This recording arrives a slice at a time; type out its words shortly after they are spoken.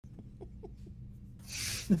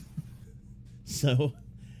So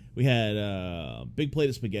we had a big plate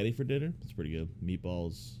of spaghetti for dinner. It's pretty good.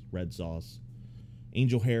 Meatballs, red sauce,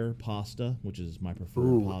 angel hair pasta, which is my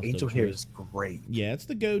preferred pasta. Angel hair is great. Yeah, it's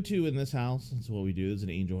the go-to in this house. That's what we do. It's an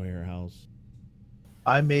angel hair house.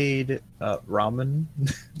 I made ramen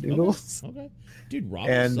noodles. Okay. Dude,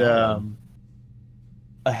 ramen. And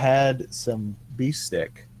I had some beef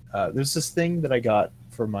stick. There's this thing that I got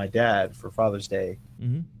for my dad for Father's Day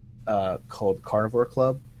called Carnivore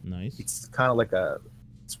Club. Nice. It's kind of like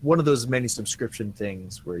it's one of those many subscription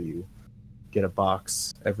things where you get a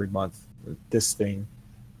box every month. This thing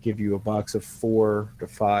give you a box of 4 to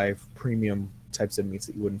 5 premium types of meats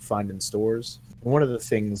that you wouldn't find in stores. And one of the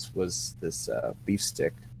things was this beef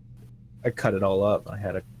stick. I cut it all up. I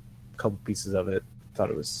had a couple pieces of it. Thought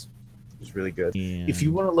it was really good. Yeah. If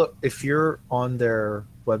you want to look, if you're on their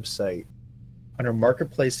website, under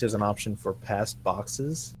Marketplace, there's an option for past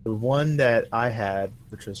boxes. The one that I had,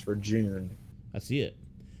 which was for June. I see it.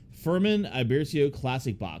 Furman Ibercio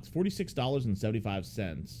Classic Box,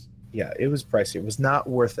 $46.75. Yeah, it was pricey. It was not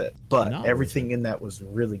worth it, but everything in that was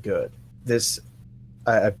really good. This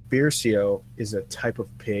Ibercio is a type of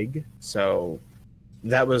pig, so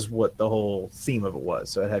that was what the whole theme of it was.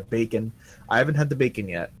 So it had bacon. I haven't had the bacon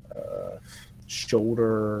yet.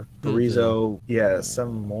 Shoulder, chorizo,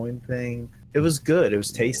 some loin thing. It was good. It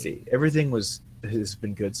was tasty. Everything has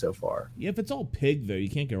been good so far. Yeah, if it's all pig, though, you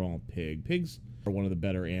can't go wrong with pig. Pigs are one of the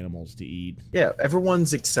better animals to eat. Yeah,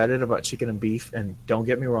 everyone's excited about chicken and beef, and don't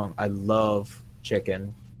get me wrong, I love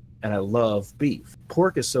chicken and I love beef.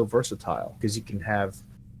 Pork is so versatile because you can have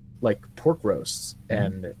like pork roasts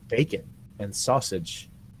and bacon and sausage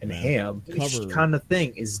and ham. Each kind of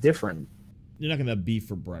thing is different. You're not going to have beef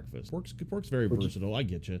for breakfast. Pork's very versatile. I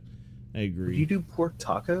get you. I agree. Would you do pork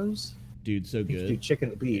tacos? Dude, so good. You do chicken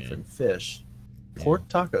and beef and fish. Pork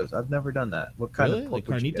tacos. I've never done that. What kind of pork? Like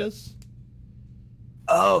carnitas?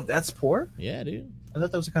 Oh, that's pork? Yeah, dude. I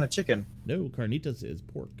thought that was a kind of chicken. No, carnitas is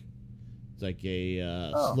pork. It's like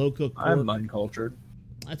a slow cooked pork. I'm uncultured.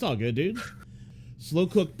 That's all good, dude. Slow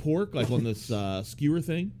cooked pork, like on this skewer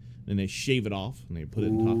thing, and they shave it off and they put it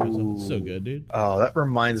in tacos. It's so good, dude. Oh, that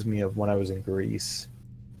reminds me of when I was in Greece.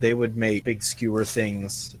 They would make big skewer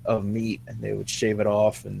things of meat and they would shave it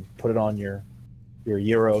off and put it on your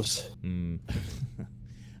gyros.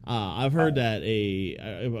 I've heard that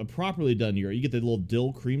a properly done gyro, you get the little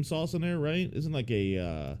dill cream sauce in there, right? Isn't like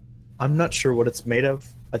a... I'm not sure what it's made of.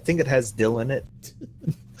 I think it has dill in it.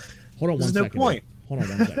 Hold on one second. There's no point. Hold on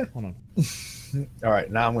 1 second. Hold on. All right,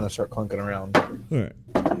 now I'm going to start clunking around. All right.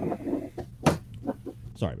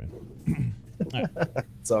 Sorry, man. All right.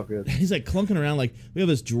 It's all good. He's like clunking around, like we have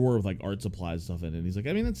this drawer of like art supplies and stuff in it. And he's like,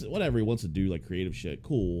 I mean, that's whatever he wants to do, like creative shit,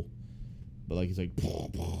 cool. But like he's like,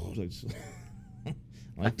 I'm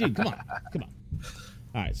like, dude, come on.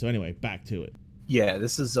 All right, so anyway, back to it. Yeah,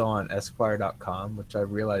 this is on Esquire.com, which I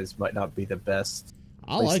realize might not be the best.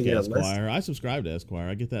 I like Esquire. I subscribe to Esquire.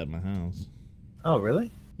 I get that in my house. Oh,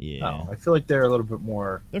 really? Yeah. Oh, I feel like they're a little bit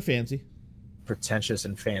more... They're fancy. Pretentious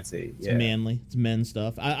and fancy. It's manly. It's men's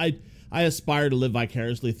stuff. I aspire to live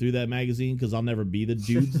vicariously through that magazine because I'll never be the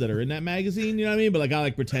dudes that are in that magazine. You know what I mean? But like I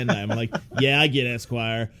like pretend I'm like, yeah, I get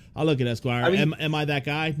Esquire. I look at Esquire. I mean, am I that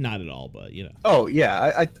guy? Not at all, but you know. Oh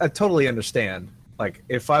yeah, I totally understand. Like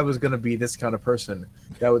if I was gonna be this kind of person,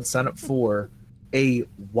 that would sign up for a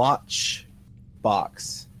watch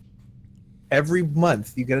box. Every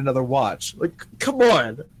month you get another watch. Like, come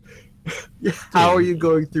on. How are you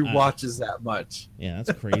going through watches that much? Yeah,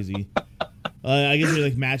 that's crazy. I guess you're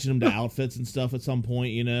like matching them to outfits and stuff at some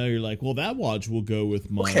point, you know? You're like, well, that watch will go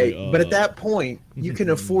with my... Okay, but at that point, you can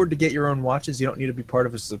afford to get your own watches. You don't need to be part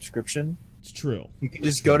of a subscription. It's true. You can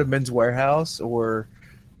just go to Men's Warehouse or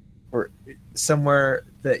somewhere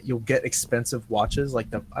that you'll get expensive watches, like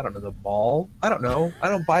the Ball. I don't know. I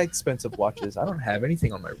don't buy expensive watches. I don't have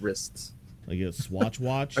anything on my wrists. Like a Swatch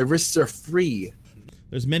watch? My wrists are free.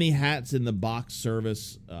 There's many hats in the box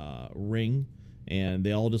service ring, and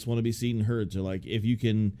they all just want to be seen and heard. So, like, if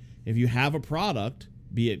you have a product,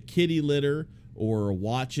 be it kitty litter or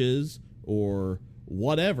watches or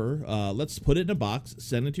whatever, let's put it in a box,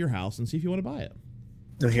 send it to your house, and see if you want to buy it.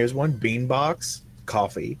 And here's one: bean box,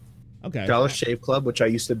 coffee. Okay. Dollar Shave Club, which I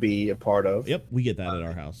used to be a part of. Yep, we get that at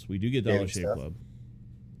our house. We do get Dollar Shave Club.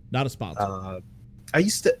 Not a sponsor. I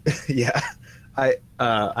used to, yeah. I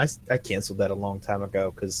canceled that a long time ago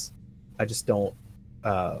because I just don't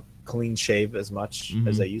clean shave as much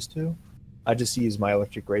as I used to. I just use my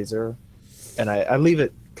electric razor, and I leave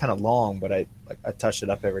it kind of long, but I touch it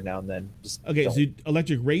up every now and then. So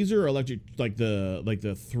electric razor or electric like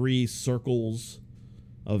the 3 circles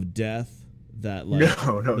of death that like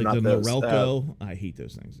no, like not the those. Norelco. I hate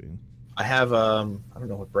those things, dude. I have I don't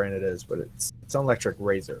know what brand it is, but it's an electric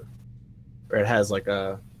razor. Or it has like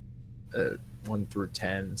a 1 through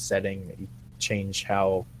 10 setting that you change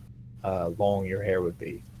how long your hair would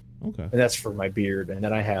be. Okay. And that's for my beard. And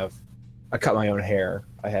then I cut my own hair.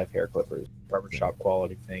 I have hair clippers, barbershop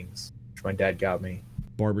quality things, which my dad got me.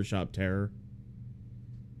 Barbershop Terror.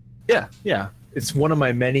 Yeah. It's one of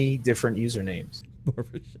my many different usernames.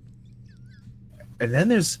 Barbershop. And then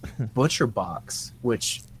there's Butcher Box,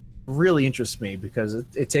 which really interests me because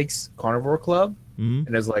it takes Carnivore Club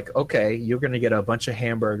and it's like, okay, you're going to get a bunch of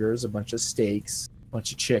hamburgers, a bunch of steaks, a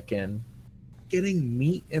bunch of chicken. Getting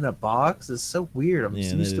meat in a box is so weird. I'm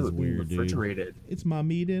used to it being refrigerated. Dude. It's my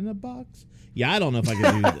meat in a box. Yeah, I don't know if I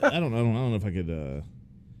could do that. I don't know if I could.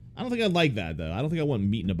 I don't think I'd like that though. I don't think I want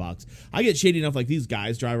meat in a box. I get shady enough. Like these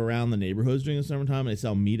guys drive around the neighborhoods during the summertime and they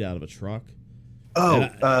sell meat out of a truck. Oh,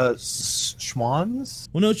 Schwann's?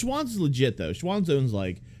 Well, no, Schwann's is legit though. Schwann's owns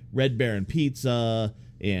like Red Baron Pizza,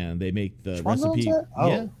 and they make the recipe. Yeah,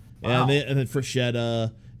 wow. And then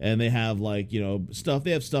Freshetta, and they have like, you know, stuff.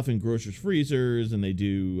 They have stuff in grocers' freezers, and they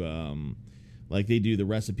do they do the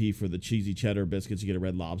recipe for the cheesy cheddar biscuits. You get a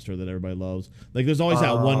Red Lobster that everybody loves. Like there's always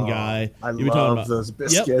that one guy. I love those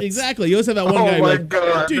biscuits. Yep, exactly. You always have that one guy. My like,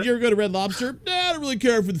 God. Dude, you ever go to Red Lobster? Nah, I don't really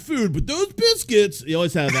care for the food, but those biscuits. You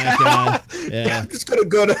always have that guy. Yeah, I'm just gonna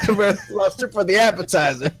go to Red Lobster for the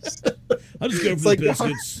appetizers. I'll just go for the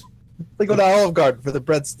biscuits. Like go to Olive Garden for the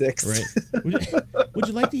breadsticks. Right. Would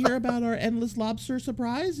you like to hear about our Endless Lobster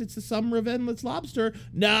surprise? It's the summer of Endless Lobster.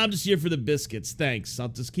 Nah, I'm just here for the biscuits. Thanks. I'll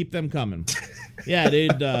just keep them coming. Yeah,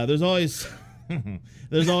 dude. There's always someone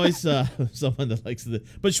that likes the.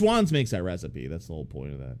 But Schwann's makes that recipe. That's the whole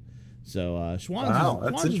point of that. So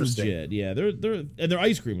Schwann's is legit. Yeah, their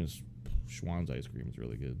ice cream is Schwann's ice cream is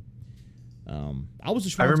really good. I was a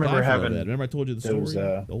Schwann's guy for a little bit. Remember I told you the story?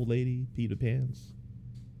 The old lady peed her pants.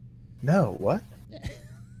 No, what?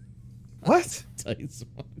 What? Tell you some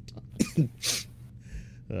other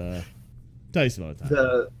time.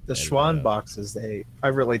 The Schwann boxes, I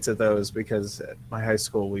relate to those because at my high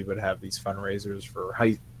school we would have these fundraisers for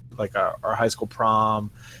our high school prom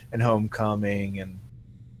and homecoming, and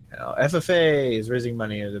FFA is raising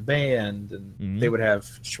money as a band, and they would have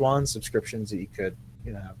Schwann subscriptions that you could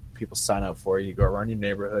have people sign up for. You go around your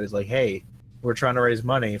neighborhood. It's like, hey, we're trying to raise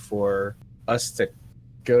money for us to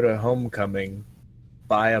go to homecoming,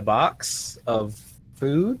 buy a box of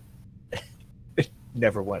food. It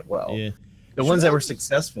never went well. Yeah. The ones that were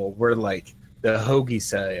successful were like the hoagie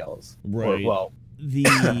sales. Right.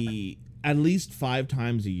 At least 5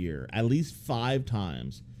 times a year, there's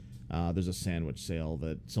a sandwich sale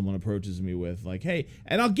that someone approaches me with, like, hey,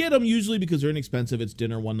 and I'll get them usually because they're inexpensive. It's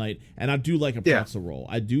dinner one night, and I do like a pretzel roll.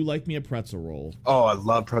 I do like me a pretzel roll. Oh, I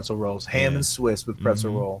love pretzel rolls. Ham and Swiss with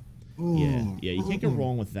pretzel roll. Yeah, you can't go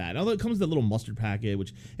wrong with that. Although it comes with that little mustard packet,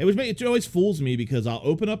 it always fools me because I'll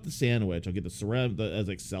open up the sandwich, I'll get the saran as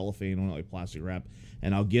like cellophane on it, like plastic wrap,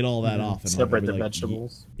 and I'll get all that off and separate the like,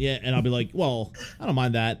 vegetables. Yeah, and I'll be like, well, I don't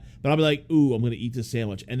mind that, but I'll be like, ooh, I'm gonna eat this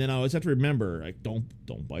sandwich, and then I always have to remember, like, don't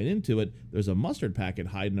bite into it. There's a mustard packet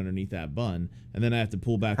hiding underneath that bun, and then I have to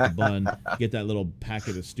pull back the bun, get that little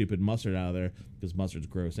packet of stupid mustard out of there because mustard's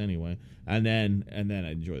gross anyway, and then I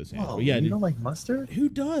enjoy the sandwich. Oh, but yeah, you don't like mustard? Who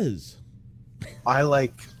does? I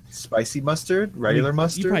like spicy mustard, regular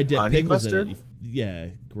mustard, you probably dip honey pickles mustard. in it. Yeah,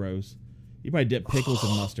 gross. You probably dip pickles in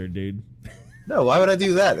mustard, dude. No, why would I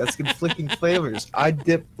do that? That's conflicting flavors. I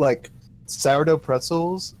dip like sourdough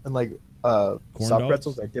pretzels and like soft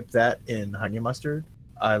pretzels. I dip that in honey mustard.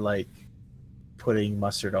 I like putting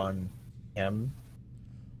mustard on ham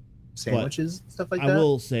sandwiches, stuff like that. I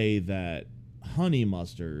will say that honey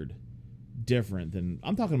mustard different than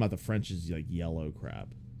I'm talking about the French's like yellow crap.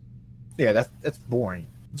 Yeah, that's boring.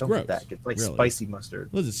 It's gross. It's like really. Spicy mustard.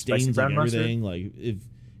 Well, it stains like everything. Mustard? Like if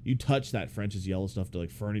you touch that French's yellow stuff to like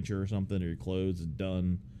furniture or something, or your clothes, it's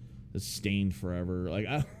done. It's stained forever. Like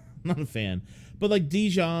I'm not a fan. But like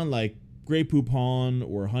Dijon, like Grey Poupon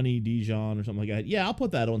or Honey Dijon or something like that. Yeah, I'll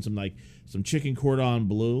put that on some chicken cordon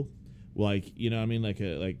bleu. Like, you know what I mean? Like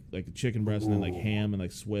a chicken breast and then like ham and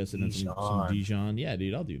like Swiss and then some Dijon. Yeah,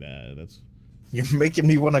 dude, I'll do that. You're making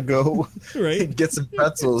me want to go right. Get some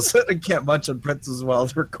pretzels. I can't munch on pretzels while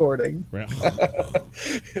it's recording. Right.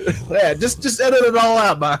 Yeah, just edit it all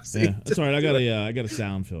out, Moxie. Yeah, that's all right. I got a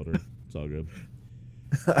sound filter. It's all good.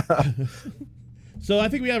 So I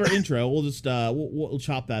think we have our intro. We'll just we'll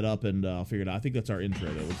chop that up and I'll figure it out. I think that's our intro.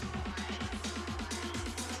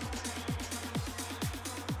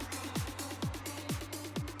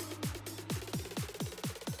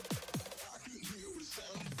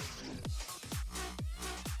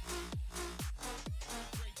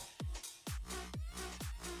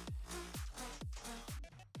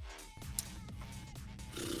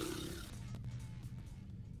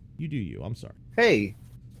 You do you. I'm sorry. Hey,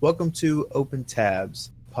 welcome to Open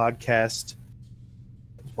Tabs podcast.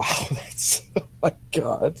 Wow, that's oh my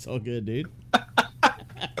god. It's all good, dude.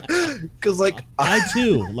 Because like I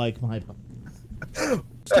too like my. Just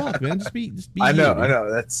talk, man. Just be. I know. You, I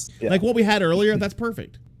know. That's like what we had earlier. That's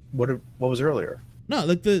perfect. What was earlier? No,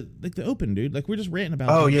 like the open, dude. Like we're just ranting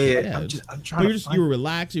about. Oh yeah. I'm trying. You were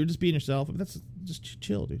relaxed. You were just being yourself. That's just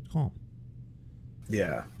chill, dude. Calm.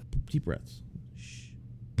 Yeah. Deep breaths. Shh.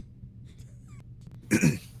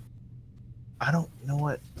 I don't know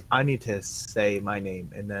what I need to say my name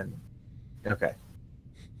and then. Okay.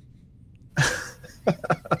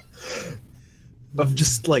 I'm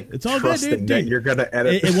just like it's all trusting good, dude. that you're gonna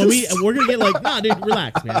edit. And when we're gonna get like, nah, dude,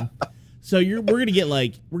 relax, man. So we're gonna get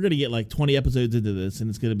like 20 episodes into this, and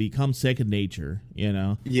it's gonna become second nature, you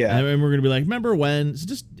know. Yeah. And we're gonna be like, remember when?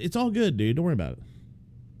 It's all good, dude. Don't worry about it.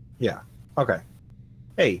 Yeah. Okay.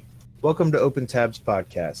 Hey, welcome to Open Tabs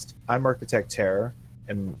podcast. I'm Architecterror,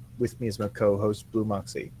 and with me is my co-host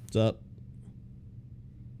Bluemoxie. What's up?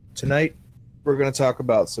 Tonight, we're gonna talk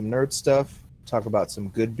about some nerd stuff, talk about some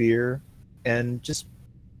good beer, and just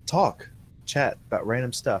chat about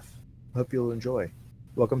random stuff. Hope you'll enjoy.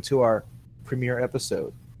 Welcome to our premiere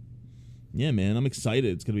episode. Yeah, man, I'm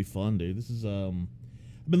excited. It's gonna be fun, dude. This is I've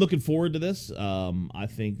been looking forward to this. I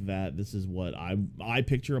think that this is what I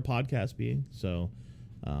picture a podcast being. So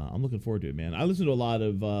I'm looking forward to it, man. I listen to a lot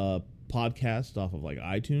of podcasts off of like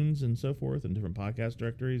iTunes and so forth, and different podcast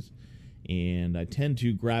directories, and I tend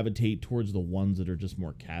to gravitate towards the ones that are just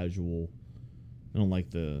more casual. I don't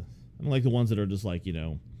like the ones that are just like, you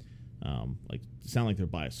know, like sound like they're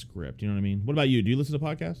by a script. You know what I mean? What about you? Do you listen to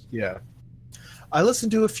podcasts? Yeah, I listen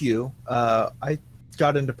to a few. I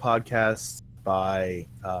got into podcasts by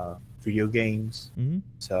video games. Mm-hmm.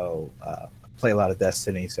 So I play a lot of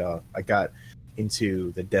Destiny. So I got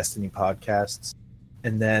into the Destiny podcasts,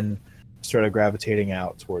 and then started gravitating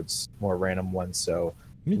out towards more random ones. So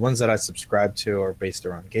the ones that I subscribe to are based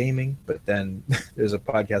around gaming, but then there's a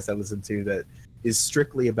podcast I listen to that is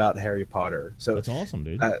strictly about Harry Potter. So that's awesome,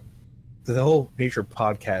 dude. The whole nature of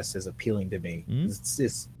podcast is appealing to me. Mm-hmm. It's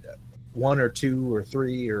just one or two or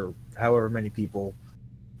three or however many people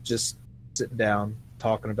just sitting down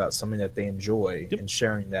talking about something that they enjoy and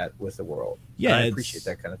sharing that with the world. Yeah, I appreciate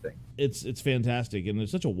that kind of thing. It's fantastic, and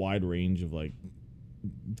there's such a wide range of like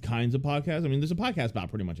kinds of podcasts. I mean, there's a podcast about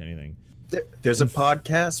pretty much anything. There's a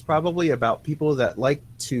podcast probably about people that like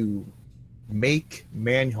to make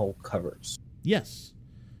manual covers. Yes.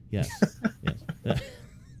 So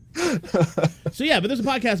yeah, but there's a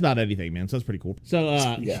podcast about anything, man. So that's pretty cool.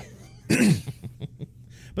 So yeah.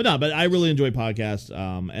 But I really enjoy podcasts,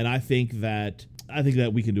 and I think that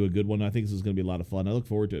we can do a good one. I think this is going to be a lot of fun. I look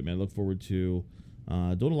forward to it, man. I look forward to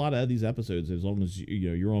doing a lot of these episodes as long as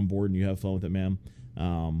you're on board and you have fun with it, man.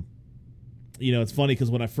 It's funny because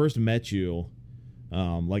when I first met you,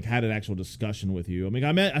 like had an actual discussion with you. I mean,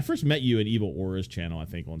 I first met you at Evil Aura's channel, I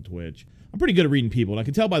think, on Twitch. I'm pretty good at reading people, and I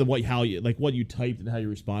can tell by what you typed and how you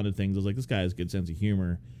responded to things. I was like, this guy has a good sense of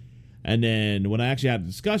humor. And then when I actually had a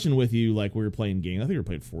discussion with you, like we were playing games, I think we were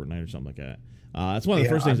playing Fortnite or something like that. That's one of the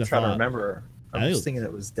first things I thought. I'm trying to remember. I was thinking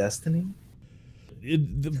it was Destiny.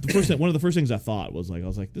 One of the first things I thought was like, I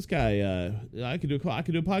was like, this guy, I could do a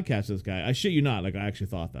podcast with this guy. I shit you not, like I actually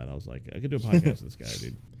thought that. I was like, I could do a podcast with this guy,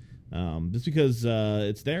 dude. Just because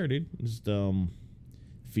it's there, dude. Just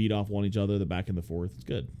feed off one each other, the back and the forth. It's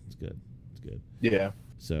good. Yeah.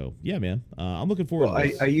 So yeah, man. I'm looking forward to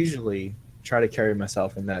this. I usually try to carry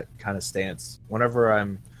myself in that kind of stance whenever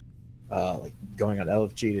I'm like going on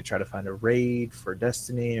LFG to try to find a raid for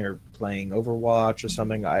Destiny or playing Overwatch or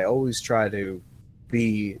something. I always try to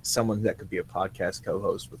be someone that could be a podcast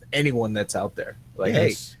co-host with anyone that's out there. Like,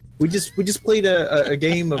 yes. Hey, we just played a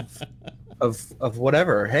game of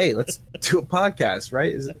whatever. Hey, let's do a podcast,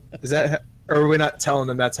 right? Is that? Or are we not telling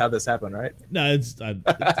them that's how this happened, right? No, it's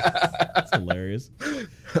hilarious.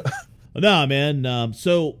 No, man.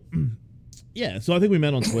 So I think we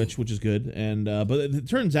met on Twitch, which is good. And but it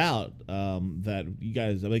turns out that you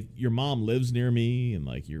guys, like, your mom lives near me, and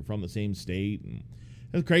like you're from the same state, and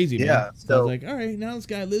that's crazy, man. Yeah. So I was like, all right, now this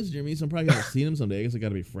guy lives near me, so I'm probably gonna see him someday. I guess I got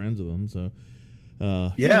to be friends with him. So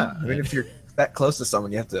yeah, I mean, if you're that close to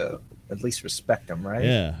someone, you have to at least respect them, right?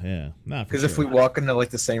 Yeah. Because if we walk into like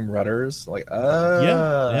the same rudders, like,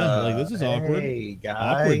 yeah, like this is awkward. Hey,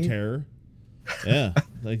 guy. Awkward terror. Yeah,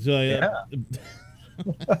 like so. Yeah.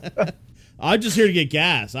 I'm just here to get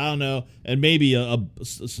gas. I don't know, and maybe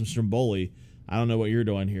some Stromboli. I don't know what you're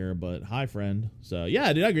doing here, but hi, friend. So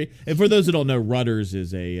yeah, dude, I agree. And for those that don't know, Rudders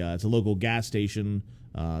is it's a local gas station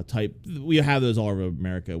type. We have those all over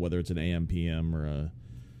America, whether it's an AM, PM, or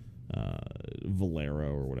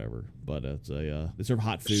Valero or whatever, but it's a they serve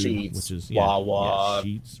hot food, Sheets, which is Wawa,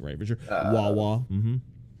 Sheets, right, for sure. Wawa. Mm-hmm.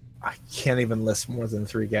 I can't even list more than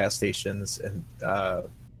 3 gas stations, and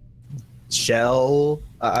Shell.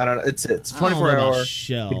 I don't know. It's 24-hour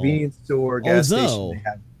convenience store gas station. They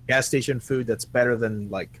have gas station food that's better than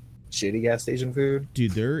like shitty gas station food.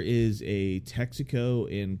 Dude, there is a Texaco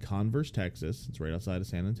in Converse, Texas. It's right outside of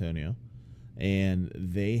San Antonio. And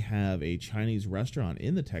they have a Chinese restaurant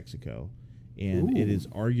in the Texaco. And it is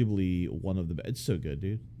arguably one of the best. It's so good,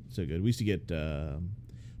 dude. So good. We used to get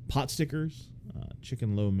pot stickers,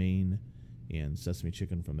 chicken lo mein, and sesame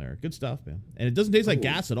chicken from there. Good stuff, man. And it doesn't taste like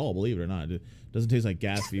gas at all, believe it or not. It doesn't taste like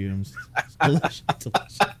gas fumes. It's delicious.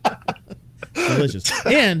 Delicious.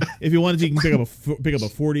 And if you wanted to, you can pick up a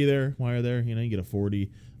 40 there while you're there. You know, you get a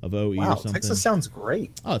 40 of OE or something. Texas sounds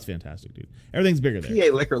great. Oh, it's fantastic, dude. Everything's bigger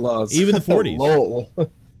there. PA liquor laws. Even the 40s. Lol.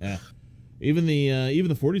 Yeah. Even the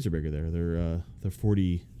 40s are bigger there. They're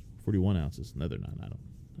 41 ounces. No, they're not. I don't know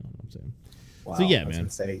what I'm saying. Wow, so yeah, I was man.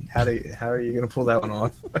 gonna say, how are you gonna pull that one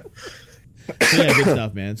off? So, yeah, good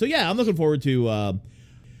stuff, man. So yeah, I'm looking forward to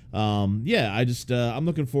I'm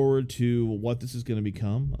looking forward to what this is going to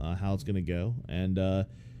become, how it's going to go. And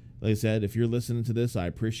like I said, if you're listening to this, I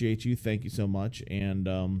appreciate you. Thank you so much.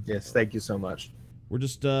 And yes, thank you so much. We're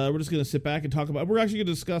just going to sit back and talk about. We're actually going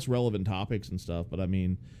to discuss relevant topics and stuff. But I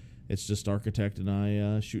mean, it's just Architect and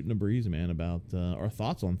I shooting a breeze, man, about our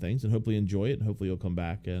thoughts on things, and hopefully enjoy it. And hopefully you'll come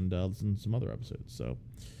back and listen to some other episodes. So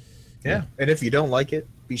yeah, and if you don't like it,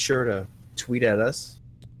 be sure to tweet at us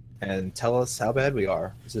and tell us how bad we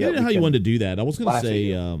are. So I didn't know how you wanted to do that. I was going to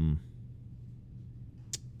say,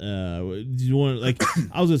 do you want like?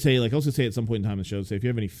 I was going to say at some point in time in the show, say if you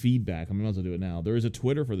have any feedback, I might as well do it now. There is a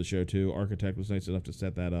Twitter for the show too. Architect was nice enough to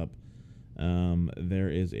set that up. There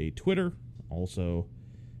is a Twitter. Also,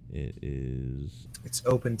 it's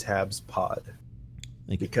Open Tabs Pod.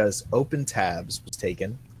 Because Open Tabs was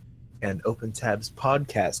taken, and Open Tabs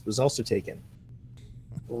Podcast was also taken.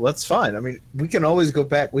 Well, that's fine. I mean, we can always go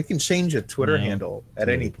back. We can change a Twitter handle at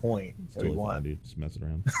any point that we want. Dude. Just messing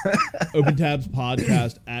around. Open Tabs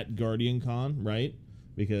Podcast at GuardianCon, right?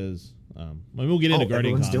 Because we'll get into GuardianCon.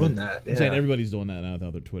 Everyone's doing that. Yeah. I'm saying everybody's doing that now with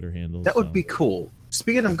other Twitter handles. That would be cool.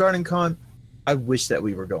 Speaking of GuardianCon, I wish that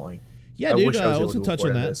we were going. Yeah, dude. Let's touch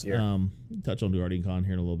on that. Touch on GuardianCon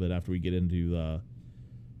here in a little bit after we get into. I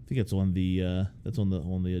think it's on the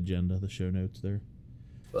agenda, the show notes there.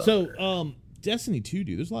 So, Destiny 2,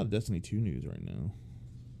 dude. There's a lot of Destiny 2 news right now.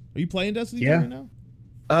 Are you playing Destiny 2 right now?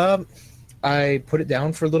 I put it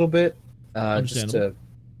down for a little bit,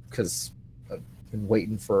 because I've been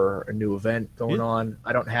waiting for a new event going on.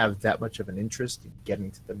 I don't have that much of an interest in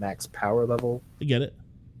getting to the max power level. I get it.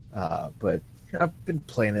 But I've been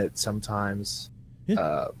playing it sometimes.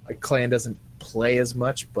 Yeah. My clan doesn't play as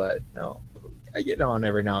much, but I get on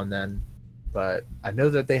every now and then. But I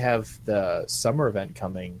know that they have the summer event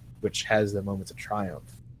coming, which has the Moments of Triumph.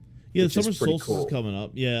 Yeah, the Summer Solstice is coming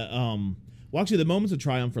up. Yeah. Well, actually, the Moments of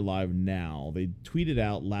Triumph are live now. They tweeted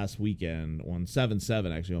out last weekend on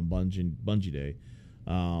 7/7, actually on Bungie Day,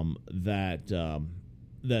 that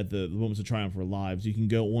the Moments of Triumph were live. So you can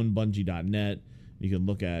go on Bungie.net. You can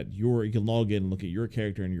log in and look at your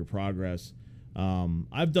character and your progress.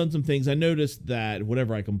 I've done some things. I noticed that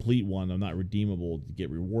whenever I complete one, I'm not redeemable to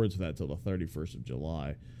get rewards for that till the 31st of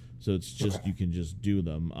July. So it's just you can just do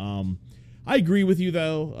them. I agree with you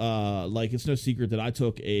though. Like it's no secret that I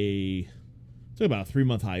took about a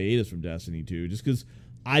 3-month hiatus from Destiny 2 just because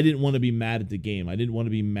I didn't want to be mad at the game. I didn't want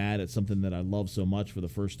to be mad at something that I loved so much for the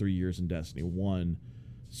first 3 years in Destiny 1.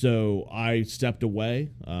 So I stepped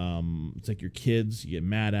away. It's like your kids, you get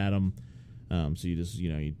mad at them. So you just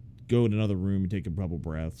you go in another room, you take a couple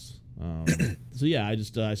breaths. So yeah, I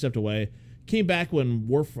stepped away. Came back when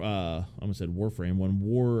Warmind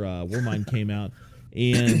came out,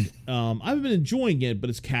 and I've been enjoying it, but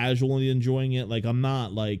it's casually enjoying it. Like I'm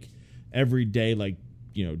not like every day, like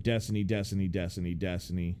Destiny. You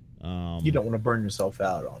don't want to burn yourself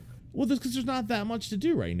out on it. Well, because there's not that much to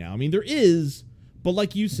do right now. I mean, there is, but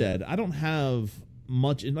like you said, I don't have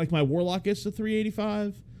much. Like my Warlock gets to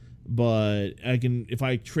 385, but I can if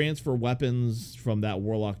I transfer weapons from that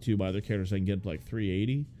Warlock to my other characters, I can get to like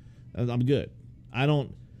 380. I'm good. I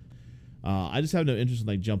don't. I just have no interest in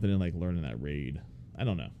like jumping in, like learning that raid. I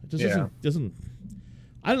don't know. It just doesn't.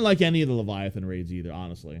 I didn't like any of the Leviathan raids either,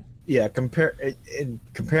 honestly. Yeah, comparing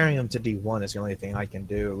them to D1 is the only thing I can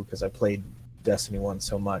do because I played Destiny 1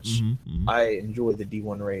 so much. Mm-hmm. I enjoy the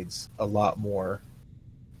D1 raids a lot more.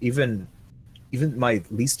 Even my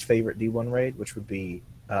least favorite D1 raid, which would be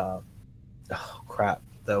the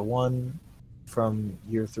one from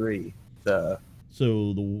year 3, the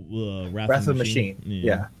So the Wrath of the Machine.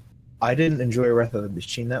 Yeah. I didn't enjoy Wrath of the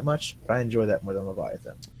Machine that much, but I enjoy that more than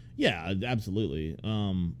Leviathan. Yeah, absolutely.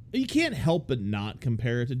 You can't help but not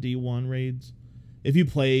compare it to D1 raids. If you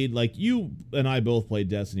played, like, you and I both played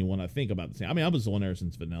Destiny 1, I think about the same. I mean, I was on there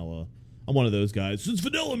since vanilla. I'm one of those guys. Since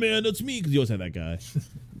vanilla, man, that's me, because you always have that guy.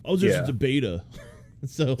 I was just since a beta.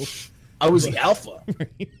 So I was the alpha.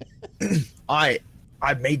 I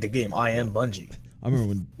made the game. I am Bungie. I remember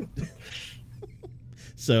when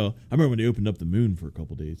I remember when they opened up the moon for a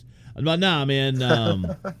couple days. But nah,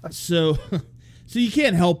 man. So you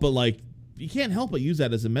can't help but use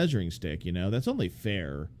that as a measuring stick. You know, that's only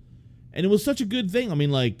fair. And it was such a good thing. I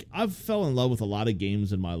mean, like, I've fell in love with a lot of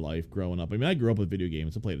games in my life growing up. I mean, I grew up with video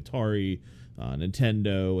games. I played Atari,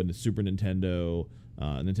 Nintendo, and the Super Nintendo,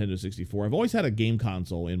 Nintendo 64. I've always had a game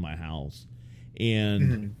console in my house.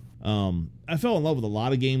 And I fell in love with a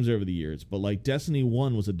lot of games over the years. But, like, Destiny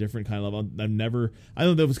 1 was a different kind of love. I don't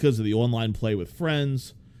know if it was because of the online play with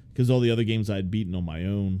friends, because all the other games I had beaten on my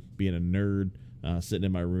own, being a nerd, sitting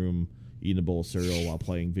in my room, eating a bowl of cereal while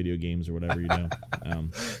playing video games or whatever, you know.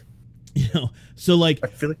 You know, so like I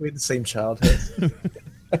feel like we had the same childhood.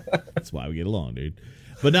 That's why we get along, dude.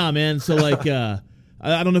 But nah, man. So like, I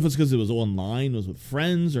don't know if it's because it was online, was with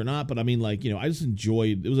friends or not. But I mean, like, you know, I just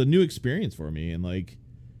enjoyed. It was a new experience for me, and like,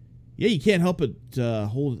 yeah, you can't help but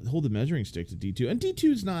hold the measuring stick to D2. And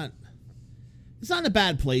D2's not. It's not in a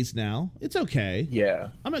bad place now. It's okay. Yeah,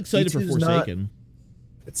 I'm excited for Forsaken.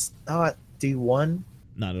 It's not D1.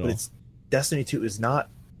 Not at but all. Destiny 2 is not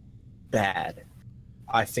bad.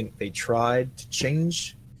 I think they tried to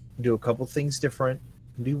change, do a couple things different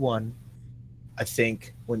in D1. I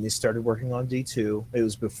think when they started working on D2, it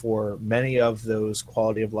was before many of those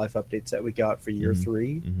quality of life updates that we got for year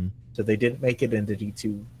 3. So they didn't make it into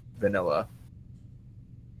D2 vanilla.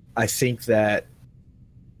 I think that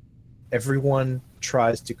everyone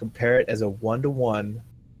tries to compare it as a 1-to-1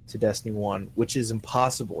 to Destiny 1, which is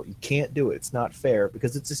impossible. You can't do it. It's not fair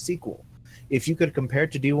because it's a sequel. If you could compare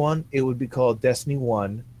it to D1, it would be called Destiny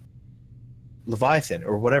 1 Leviathan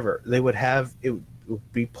or whatever. They would have it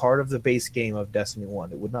would be part of the base game of Destiny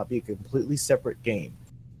 1. It would not be a completely separate game.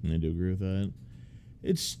 I do agree with that.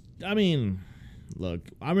 I mean, look,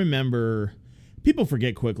 I remember, people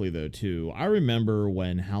forget quickly though too. I remember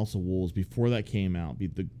when House of Wolves, before that came out,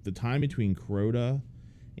 the time between Crota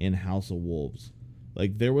and House of Wolves,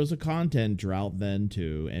 like there was a content drought then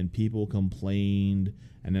too, and people complained.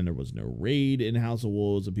 And then there was no raid in House of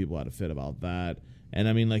Wolves, and people had a fit about that. And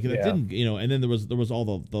I mean, like, it didn't, you know. And then there was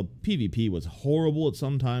all the PvP was horrible at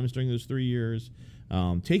some times during those 3 years.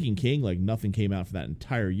 Taking King, like nothing came out for that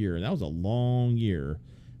entire year, and that was a long year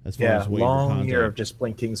as far as waiting for content. Long year of just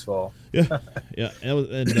playing King's Fall. Yeah, yeah,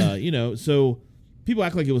 and you know, so people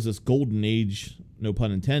act like it was this golden age, no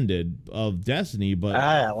pun intended, of Destiny, but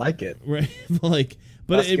I like it, right?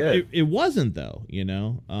 But it wasn't though, you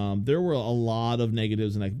know. There were a lot of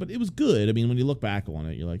negatives and but it was good. I mean, when you look back on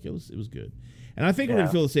it, you're like, it was good. And I think we're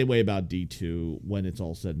gonna feel the same way about D2 when it's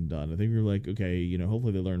all said and done. I think we're like, okay, you know,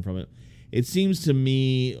 hopefully they learn from it. It seems to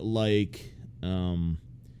me like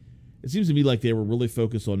they were really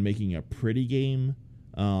focused on making a pretty game.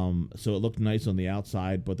 So it looked nice on the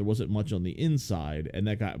outside, but there wasn't much on the inside, and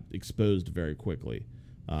that got exposed very quickly.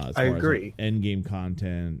 As far as like end game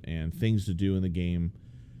content and things to do in the game.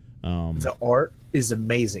 The art is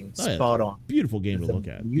amazing, spot on. Beautiful game to look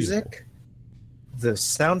at. Music, the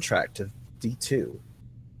soundtrack to D2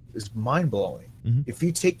 is mind blowing. If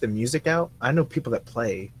you take the music out, I know people that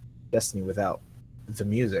play Destiny without the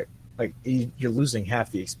music. Like you're losing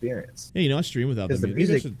half the experience. Yeah, you know, I stream without the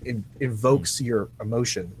music. The music invokes your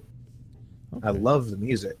emotion. Okay. I love the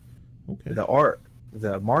music. Okay. The art.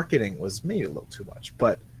 The marketing was maybe a little too much,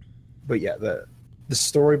 but yeah, the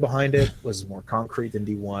story behind it was more concrete than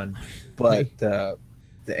D1, but the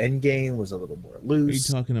end game was a little more loose.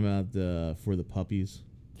 Are you talking about For the Puppies?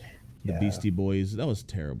 The Beastie Boys? That was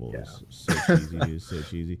terrible. Yeah. It was so cheesy, dude. So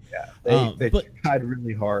cheesy. Yeah, they tried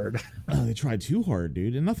really hard. They tried too hard,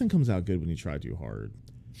 dude, and nothing comes out good when you try too hard.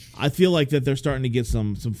 I feel like that they're starting to get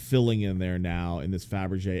some filling in there now in this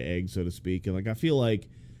Fabergé egg, so to speak, and like I feel like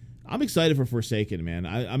I'm excited for Forsaken, man.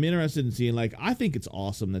 I'm interested in seeing, like, I think it's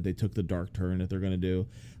awesome that they took the dark turn that they're going to do.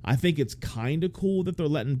 I think it's kind of cool that they're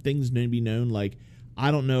letting things be known. Like,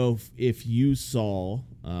 I don't know if you saw,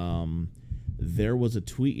 there was a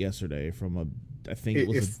tweet yesterday from I think it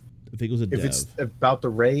was a dev. If it's about the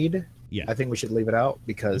raid, yeah, I think we should leave it out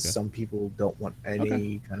because some people don't want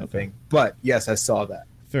any kind of thing. But yes, I saw that.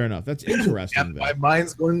 Fair enough. That's interesting. My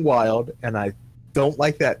mind's going wild, and I don't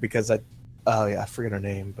like that because I forget her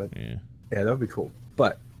name, but yeah, that would be cool.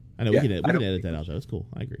 But I know we can edit that out. That's cool.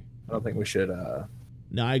 I agree. I don't think we should.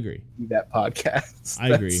 No, I agree. Do that podcast. I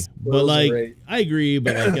agree, but like, I agree,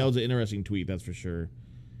 but like, that was an interesting tweet. That's for sure.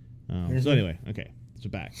 So anyway, okay, so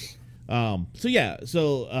back. So yeah,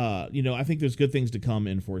 so I think there's good things to come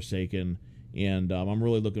in Forsaken, and I'm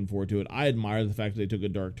really looking forward to it. I admire the fact that they took a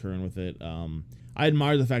dark turn with it. I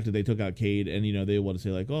admire the fact that they took out Cade, and they want to say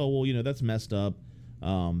like, oh well, that's messed up,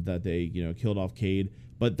 that they killed off Cade,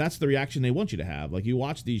 but that's the reaction they want you to have. Like, you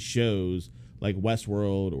watch these shows like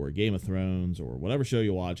Westworld or Game of Thrones or whatever show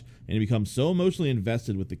you watch, and you become so emotionally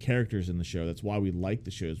invested with the characters in the show. That's why we like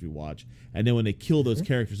the shows we watch. And then when they kill those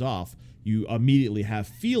characters off, you immediately have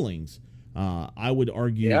feelings. I would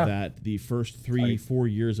argue that the first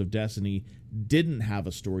 3-4 years of Destiny didn't have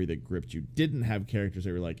a story that gripped you, didn't have characters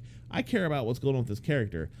that were like, I care about what's going on with this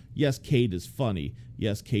character. Yes, Cade is funny.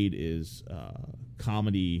 Yes, Cade is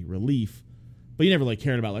comedy relief. But you never like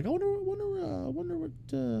cared about like, I wonder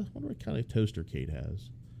what kind of toaster Cade has.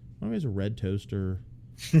 I wonder if he has a red toaster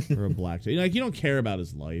or a black toaster. Like, you don't care about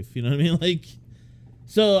his life. You know what I mean? Like,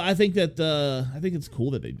 so I think that I think it's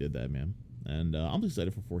cool that they did that, man. And I'm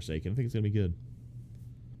excited for Forsaken. I think it's gonna be good.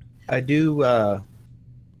 I do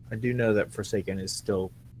know that Forsaken is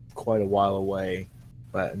still quite a while away,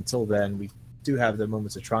 but until then, we do have the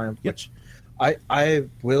Moments of Triumph, which I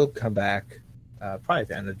will come back probably at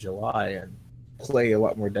the end of July and play a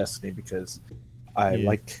lot more Destiny because I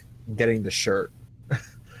like getting the shirt.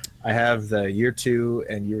 I have the Year 2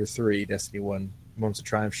 and Year 3 Destiny 1 Moments of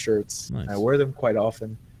Triumph shirts. Nice. I wear them quite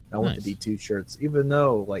often. I want the D2 shirts, even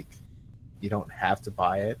though like you don't have to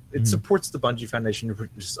buy it. It supports the Bungie Foundation, which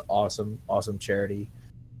is awesome charity.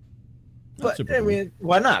 But I mean,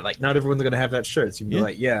 why not? Like, not everyone's gonna have that shirt. So you can be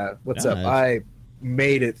like, yeah, what's up? I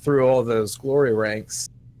made it through all those glory ranks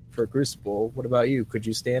for Crucible. What about you? Could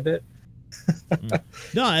you stand it?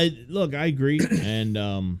 No, I agree,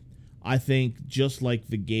 and I think just like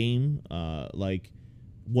the game, like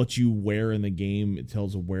what you wear in the game, it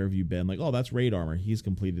tells of where have you been. Like, oh, that's raid armor. He's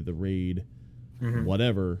completed the raid.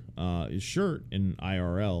 Whatever. His shirt in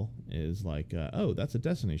IRL is like, oh, that's a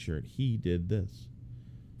Destiny shirt. He did this.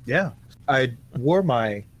 Yeah, I wore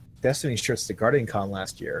my Destiny shirts to Guardian Con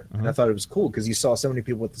last year, and I thought it was cool because you saw so many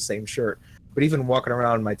people with the same shirt. But even walking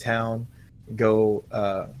around my town, go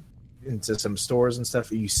into some stores and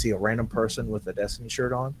stuff, you see a random person with a Destiny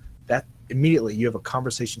shirt on, that immediately you have a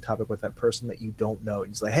conversation topic with that person that you don't know. And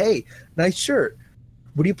he's like, hey, nice shirt.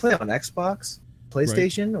 What do you play on, Xbox,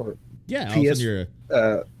 PlayStation, or PS,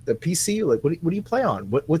 the PC? Like, what do you play on?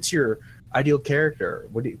 What's your ideal character?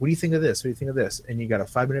 What do you think of this? What do you think of this? And you got a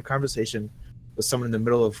 5-minute conversation with someone in the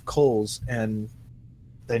middle of Kohl's, and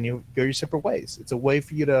then you go your separate ways. It's a way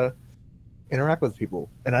for you to interact with people,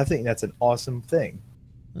 and I think that's an awesome thing.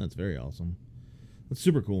 That's very awesome. That's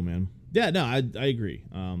super cool, man. Yeah, no, I agree.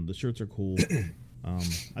 The shirts are cool.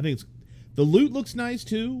 I think the loot looks nice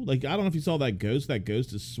too. Like, I don't know if you saw that ghost. That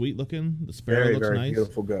ghost is sweet looking. The sparrow looks very nice.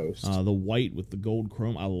 Beautiful ghost. The white with the gold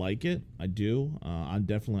chrome, I like it. I do. I'm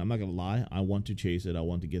not gonna lie. I want to chase it. I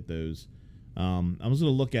want to get those. I was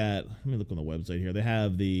gonna look at. Let me look on the website here. They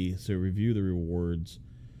have review the rewards.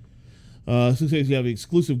 So you have an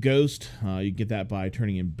exclusive ghost. You get that by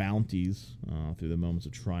turning in bounties through the Moments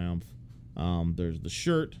of Triumph. There's the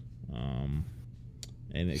shirt and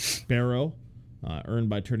a sparrow earned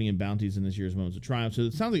by turning in bounties in this year's Moments of Triumph. So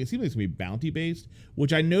it seems like it's gonna be bounty based,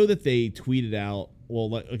 which I know that they tweeted out. Well,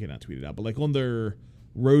 not tweeted out, but like on their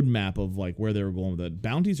roadmap of like where they were going with it.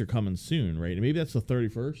 Bounties are coming soon, right? And maybe that's the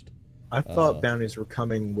 31st. I thought bounties were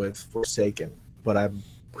coming with Forsaken, but I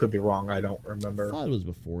could be wrong. I don't remember. I thought it was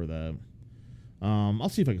before that. I'll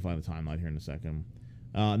see if I can find the timeline here in a second.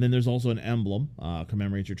 And then there's also an emblem,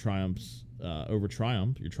 commemorates your triumphs over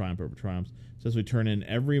triumph, your triumph over triumphs. It says we turn in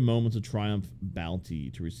every Moments of Triumph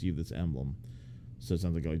bounty to receive this emblem. So it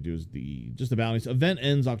sounds like all you do is just the bounties. Event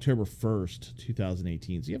ends October 1st,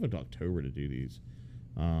 2018. So you have up to October to do these.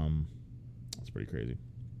 That's pretty crazy.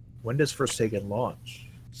 When does Forsaken launch?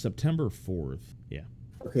 September 4th. Yeah.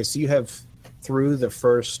 Okay, so you have through the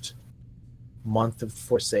first month of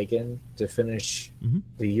Forsaken to finish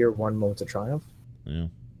the year 1 Moments of Triumph. Yeah.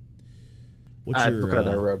 Look at that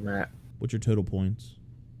roadmap. What's your total points?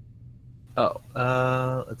 Oh,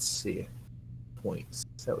 let's see. Points.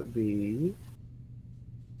 That would be.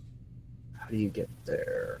 How do you get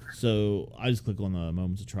there? So I just click on the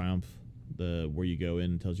Moments of Triumph, where you go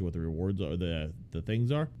in and tells you what the rewards are, the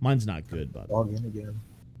things are. Mine's not good, but log in again.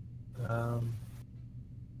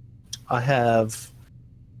 I have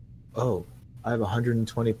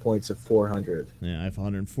 120 points of 400. Yeah, I have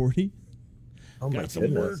 140. Oh my Got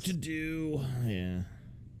some work to do. Yeah.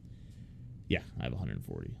 Yeah, I have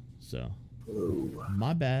 140. So Ooh.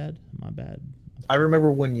 My bad. I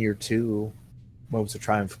remember when year 2, Moments of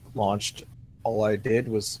Triumph launched, all I did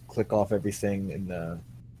was click off everything in the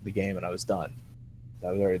game and I was done.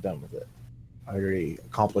 I was already done with it. I already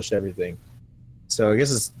accomplished everything. So I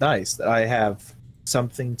guess it's nice that I have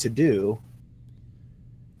something to do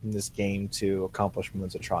in this game to accomplish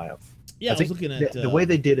Moments of Triumph. Yeah, I was looking at... The way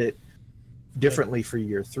they did it differently for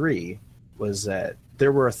year 3 was that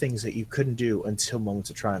there were things that you couldn't do until Moments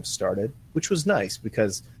of Triumph started, which was nice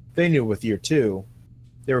because they knew with year 2,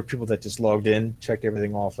 there were people that just logged in, checked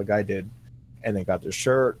everything off like I did, and they got their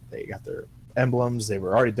shirt, they got their emblems, they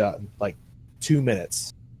were already done. Like 2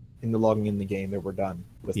 minutes into logging in the game, they were done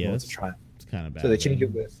with Moments of Triumph. It's kind of bad. So they changed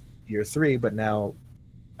it with year 3, but now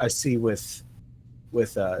I see with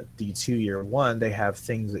D2 year 1, they have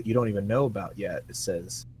things that you don't even know about yet. It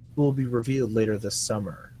says will be revealed later this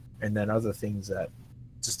summer, and then other things that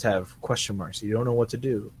just have question marks. You don't know what to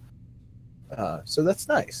do. So that's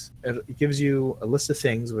nice. It gives you a list of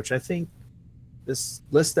things, which I think this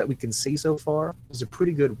list that we can see so far is a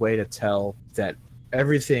pretty good way to tell that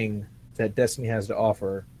everything that Destiny has to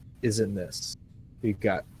offer is in this. You've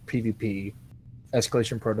got PvP,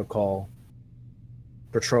 escalation protocol,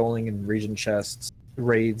 patrolling and region chests,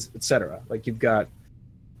 raids, etc. Like you've got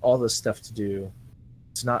all this stuff to do.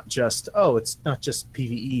 It's not just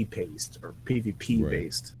PvE based or PvP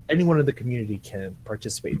based. Anyone in the community can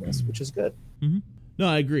participate in this, which is good. Mm-hmm. No,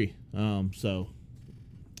 I agree. So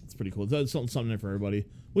it's pretty cool. It's something there for everybody,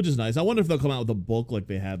 which is nice. I wonder if they'll come out with a book like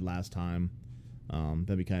they had last time.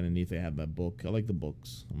 That'd be kind of neat if they have that book. I like the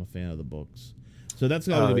books. I'm a fan of the books. So that's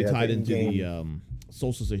going to be tied into the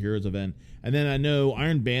Solstice of Heroes event. And then I know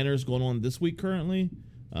Iron Banner's going on this week currently.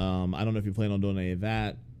 I don't know if you plan on doing any of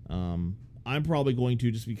that. I'm probably going to,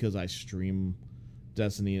 just because I stream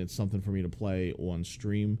Destiny and it's something for me to play on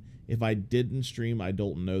stream. If I didn't stream, I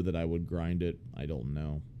don't know that I would grind it. I don't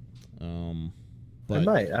know. But, I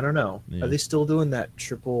might. I don't know. Yeah. Are they still doing that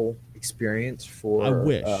triple experience for I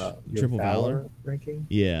wish. Triple Valor ranking?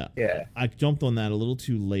 Yeah. Yeah. I jumped on that a little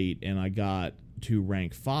too late, and I got to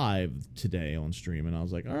rank 5 today on stream, and I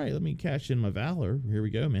was like, all right, let me cash in my Valor. Here we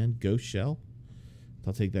go, man. Ghost Shell.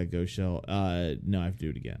 I'll take that Ghost Shell. No, I have to do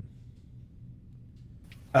it again.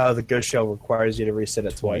 The Ghost Shell requires you to reset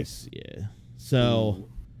it twice. Yeah. So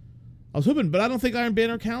I was hoping, but I don't think Iron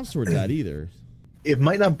Banner counts towards that either. It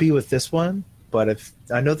might not be with this one, but if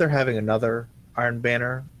I know they're having another Iron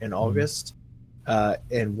Banner in August,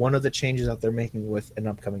 and one of the changes that they're making with an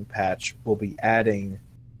upcoming patch will be adding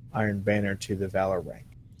Iron Banner to the Valor rank.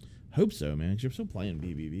 Hope so, man. 'Cause you're still playing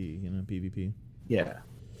PvP, PvP. Yeah.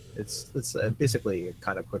 It's basically a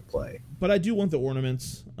kind of quick play. But I do want the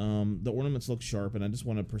ornaments. The ornaments look sharp, and I just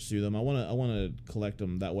want to pursue them. I want to collect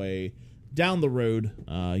them. That way, down the road,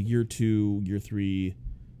 year 2, year 3,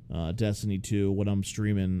 Destiny 2, when I'm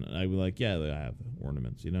streaming, I'd be like, yeah, I have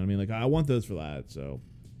ornaments. You know what I mean? Like, I want those for that. So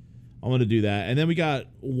I want to do that. And then we got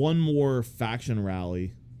one more faction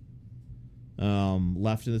rally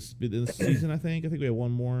left in this season. I think we have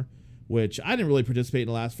one more. Which I didn't really participate in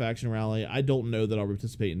the last faction rally. I don't know that I'll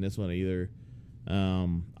participate in this one either.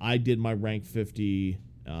 I did my rank 50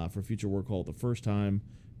 for Future War Call the first time.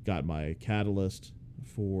 Got my Catalyst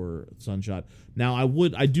for Sunshot. Now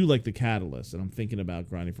I do like the Catalyst, and I'm thinking about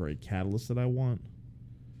grinding for a Catalyst that I want.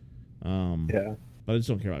 Yeah. But I just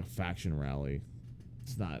don't care about faction rally.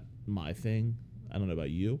 It's not my thing. I don't know about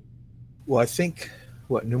you. Well, I think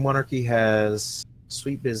New Monarchy has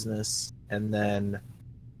Sweet Business, and then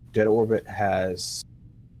Dead Orbit has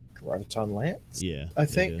Graviton Lance? Yeah. I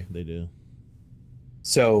think. They do.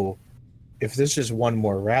 So, if there's just one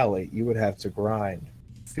more rally, you would have to grind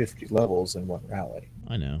 50 levels in one rally.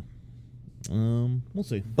 I know. We'll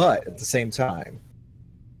see. But, at the same time,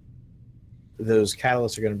 those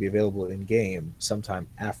catalysts are going to be available in-game sometime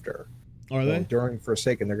after. Are they? During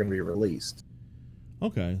Forsaken, they're going to be released.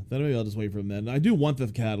 Okay. Then maybe I'll just wait for them then. I do want the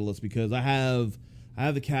Catalyst because I have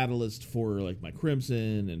the Catalyst for like my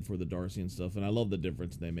Crimson and for the Darcy and stuff, and I love the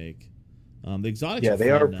difference they make. The exotics, yeah, are they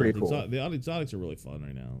fun are now. pretty cool. The exotics are really fun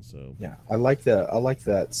right now. So yeah, I like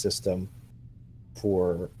that system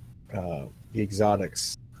for the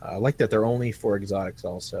exotics. I like that they're only for exotics.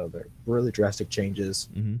 Also, they're really drastic changes.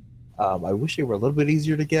 Mm-hmm. I wish they were a little bit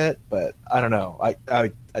easier to get, but I don't know.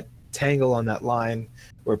 I tangle on that line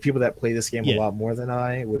where people that play this game a lot more than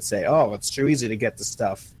I would say, "Oh, it's too easy to get the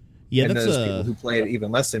stuff." Yeah, and that's those people who play it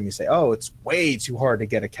even less than me say, "Oh, it's way too hard to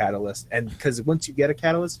get a catalyst." And because once you get a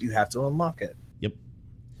catalyst, you have to unlock it. Yep.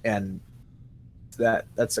 And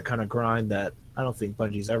that's the kind of grind that I don't think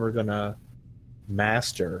Bungie's ever gonna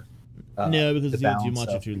master. No, because it's too much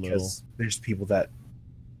or too little. There's people that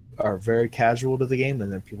are very casual to the game,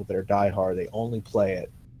 and then people that are diehard, they only play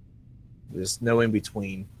it. There's no in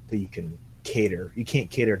between that you can cater. You can't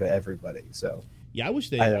cater to everybody. So Yeah, I wish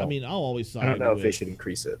they. I I mean, I'll always side. I don't know with, if they should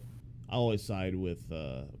increase it. I'll always side with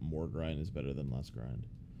more grind is better than less grind.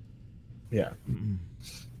 Yeah.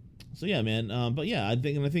 So yeah, man. But yeah, I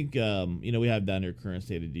think you know, we have down here current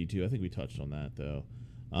state of D2. I think we touched on that though.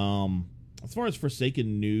 As far as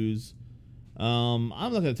Forsaken news, I'm not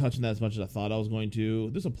going to touch on that as much as I thought I was going to.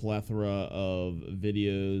 There's a plethora of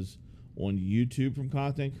videos on YouTube from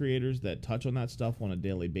content creators that touch on that stuff on a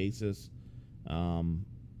daily basis.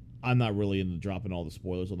 I'm not really into dropping all the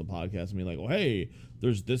spoilers on the podcast and being like, oh, hey,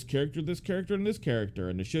 there's this character, and this character,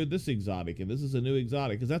 and they showed this exotic, and this is a new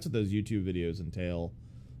exotic, because that's what those YouTube videos entail.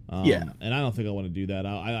 Yeah. And I don't think I want to do that.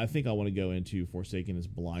 I think I want to go into Forsaken as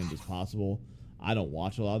blind as possible. I don't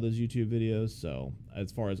watch a lot of those YouTube videos, so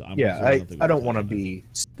as far as I'm concerned, I don't want to be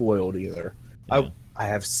spoiled either. Yeah. I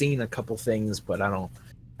have seen a couple things, but I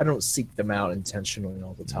don't seek them out intentionally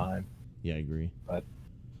all the time. Yeah, I agree. But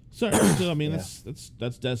so I mean,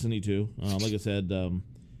 that's Destiny 2. Like I said,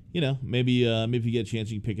 you know, maybe if you get a chance,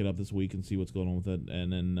 you can pick it up this week and see what's going on with it,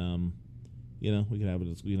 and then you know, we can have a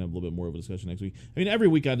little bit more of a discussion next week. I mean, every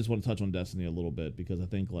week I just want to touch on Destiny a little bit because I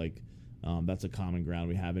think like that's a common ground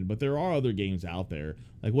we have in. But there are other games out there.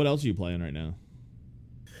 Like, what else are you playing right now?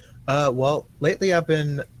 Well, lately I've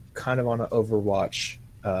been kind of on an Overwatch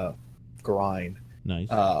grind.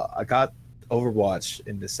 Nice. I got Overwatch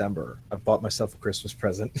in December. I bought myself a Christmas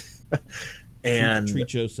present, and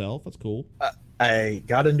treat yourself. That's cool. I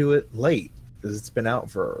got into it late because it's been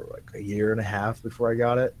out for like a year and a half before I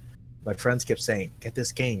got it. My friends kept saying, "Get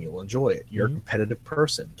this game, you'll enjoy it. You're a competitive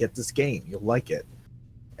person. Get this game, you'll like it."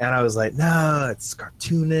 And I was like, "No, it's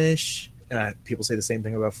cartoonish." And people say the same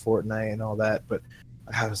thing about Fortnite and all that, but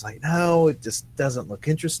I was like, "No, it just doesn't look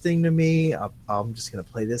interesting to me. I'm just gonna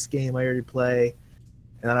play this game I already play."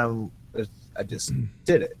 And then I just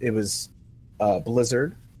did it. It was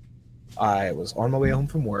Blizzard. I was on my way home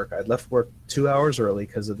from work. I'd left work 2 hours early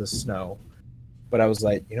because of the snow, but I was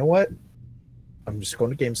like, you know what? I'm just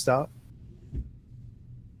going to GameStop,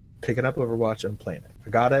 picking up Overwatch, and playing it. I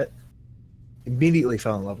got it, immediately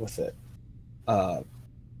fell in love with it,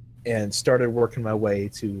 and started working my way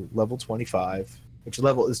to level 25, which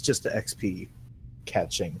level is just the XP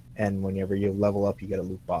catching. And whenever you level up, you get a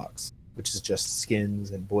loot box, which is just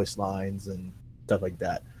skins and voice lines and stuff like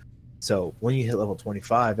that. So when you hit level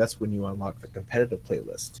 25, that's when you unlock the competitive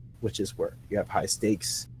playlist, which is where you have high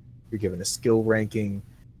stakes, you're given a skill ranking,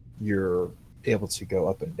 you're able to go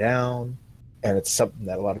up and down, and it's something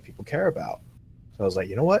that a lot of people care about. So I was like,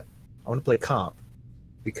 you know what? I want to play comp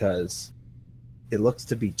because it looks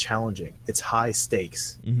to be challenging. It's high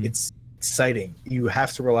stakes. Mm-hmm. It's exciting. You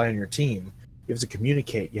have to rely on your team. You have to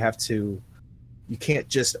communicate. You can't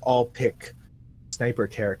just all pick sniper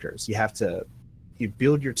characters. You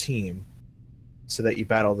build your team so that you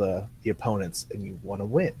battle the opponents and you want to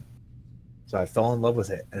win. So I fell in love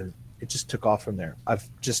with it, and it just took off from there. I've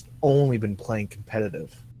just only been playing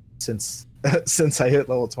competitive since I hit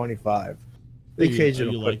level 25. The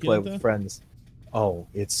occasional quick play with friends. Oh,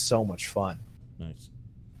 it's so much fun. Nice.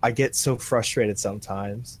 I get so frustrated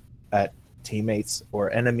sometimes at teammates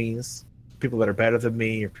or enemies, people that are better than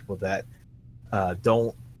me, or people that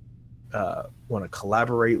don't want to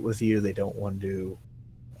collaborate with you. They don't want to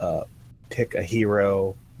pick a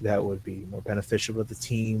hero that would be more beneficial to the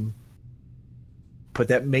team. But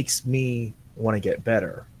that makes me want to get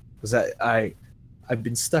better, because I've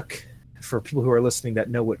been stuck. For people who are listening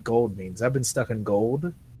that know what gold means, I've been stuck in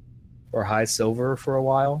gold or high silver for a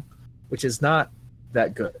while, which is not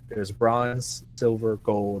that good. There's bronze, silver,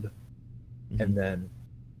 gold, and then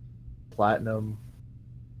platinum,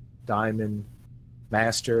 diamond,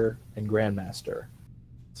 master, and grandmaster.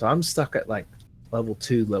 So I'm stuck at like level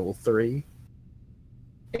 2, level 3.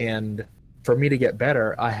 And for me to get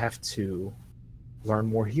better, I have to learn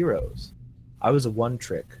more heroes. I was a one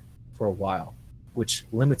trick for a while, which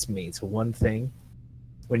limits me to one thing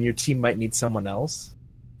when your team might need someone else,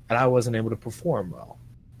 and I wasn't able to perform well,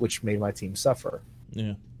 which made my team suffer.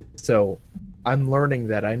 Yeah. So I'm learning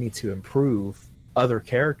that I need to improve other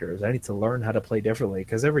characters. I need to learn how to play differently,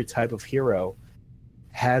 because every type of hero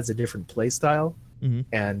has a different play style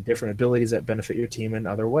and different abilities that benefit your team in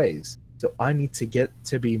other ways. So I need to get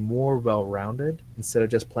to be more well-rounded instead of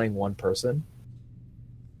just playing one person,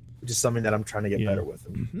 which is something that I'm trying to get better with.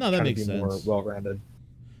 No, that makes sense. More well-rounded.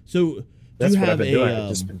 So that's what I've been doing. I've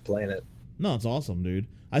just been playing it. No, it's awesome, dude.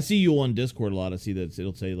 I see you on Discord a lot. I see that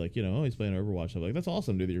it'll say like, you know, oh, he's playing Overwatch. I'm like, that's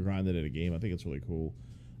awesome, dude, that you're grinding at a game. I think it's really cool.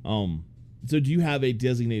 So do you have a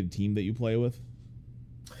designated team that you play with?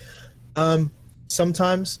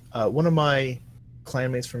 sometimes one of my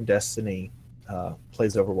clanmates from Destiny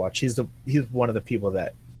plays Overwatch. He's one of the people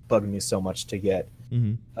that bugged me so much to get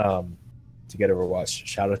Overwatch.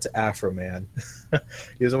 Shout out to Afro Man.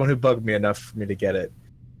 He was the one who bugged me enough for me to get it.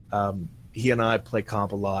 He and I play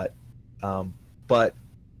comp a lot, but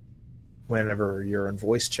whenever you're in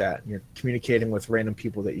voice chat and you're communicating with random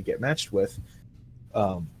people that you get matched with,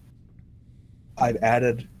 I've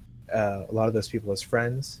added a lot of those people as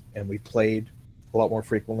friends, and we played a lot more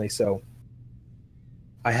frequently. So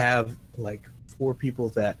I have like 4 people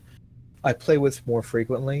that I play with more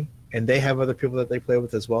frequently, and they have other people that they play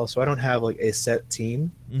with as well. So I don't have like a set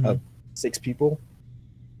team of 6 people,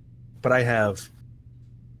 but I have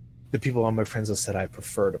the people on my friends list that I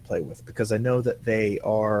prefer to play with, because I know that they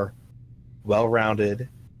are well-rounded,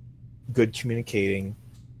 good communicating,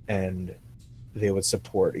 and they would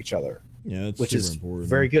support each other. Yeah, that's which is important.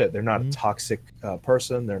 Very good. They're not a toxic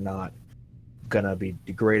person. They're not gonna be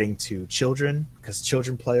degrading to children, because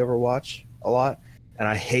children play Overwatch a lot, and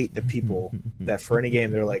I hate the people that for any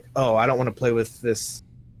game they're like, oh, I don't want to play with this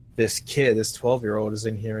kid. This 12-year-old is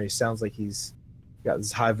in here. He sounds like he's got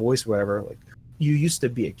this high voice, or whatever. Like, you used to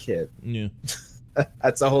be a kid. Yeah,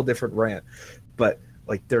 that's a whole different rant. But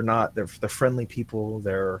like, they're not. They're friendly people.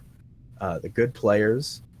 They're the good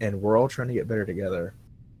players, and we're all trying to get better together.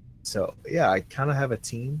 So yeah, I kind of have a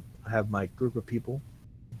team. I have my group of people,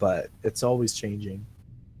 but it's always changing,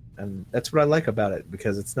 and that's what I like about it,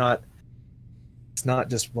 because it's not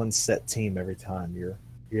just one set team every time. You're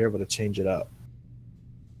able to change it up.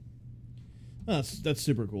 That's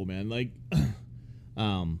super cool, man. Like,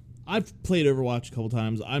 I've played Overwatch a couple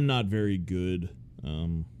times. I'm not very good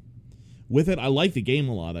with it. I like the game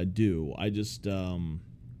a lot. I do. I just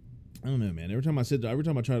I don't know, man. Every time I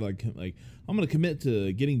try to like I'm gonna commit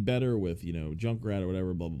to getting better with, Junkrat or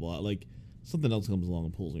whatever, blah blah blah. Like, something else comes along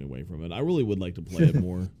and pulls me away from it. I really would like to play it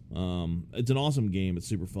more. It's an awesome game. It's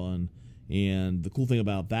super fun, and the cool thing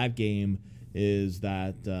about that game is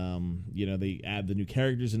that they add the new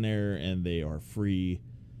characters in there, and they are free.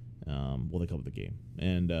 They come with the game,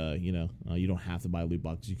 and you don't have to buy loot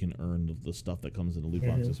boxes. You can earn the stuff that comes in the loot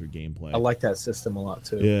boxes through gameplay. I like that system a lot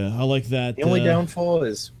too. Yeah, I like that. The only downfall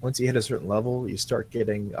is once you hit a certain level, you start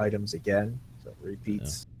getting items again, so it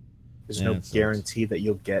repeats. Yeah. There's no guarantee that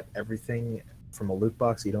you'll get everything from a loot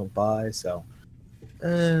box you don't buy. So,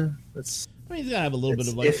 that's. I mean, you gotta have a little bit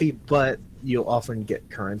of like iffy, but you'll often get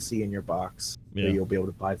currency in your box. Yeah. So you'll be able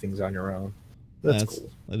to buy things on your own. That's cool.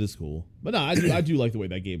 That is cool. But no, I do like the way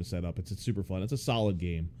that game is set up. It's super fun. It's a solid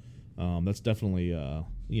game. That's definitely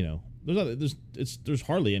there's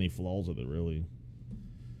hardly any flaws with it, really.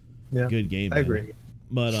 Yeah, good game. I agree.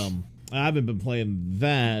 But I haven't been playing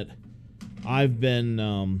that. I've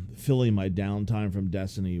been filling my downtime from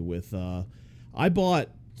Destiny with I bought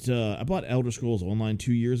Elder Scrolls Online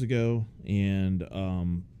 2 years ago,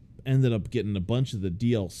 and ended up getting a bunch of the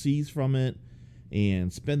DLCs from it,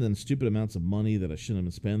 and spending stupid amounts of money that I shouldn't have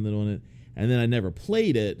been spending on it. And then I never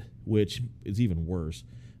played it, which is even worse.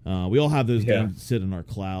 We all have those games sit in our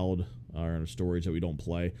cloud or in our storage that we don't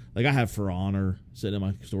play. Like, I have For Honor sitting in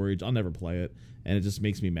my storage. I'll never play it, and it just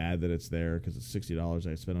makes me mad that it's there, because it's $60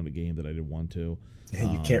 I spent on a game that I didn't want to.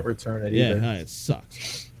 And you can't return it either. Yeah, it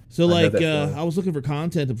sucks. So I was looking for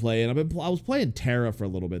content to play, and I was playing Terra for a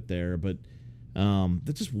little bit there, but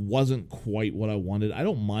that just wasn't quite what I wanted. I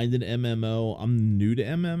don't mind an MMO. I'm new to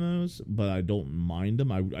MMOs, but I don't mind them.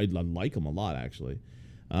 I like them a lot, actually.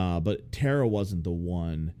 But Terra wasn't the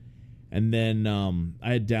one. And then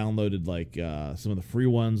I had downloaded like some of the free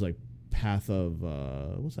ones, like Path of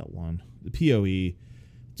what's that one? The PoE.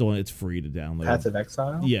 It's free to download. Path of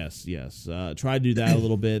Exile? Yes. Tried to do that a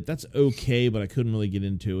little bit. That's okay, but I couldn't really get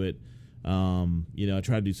into it. I tried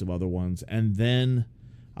to do some other ones, and then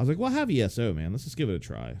I was like, well, I have ESO, man. Let's just give it a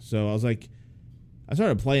try. So I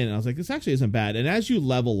started playing it, and I was like, this actually isn't bad. And as you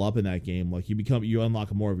level up in that game, like, you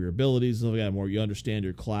unlock more of your abilities, and stuff like that, you understand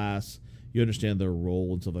your class, you understand their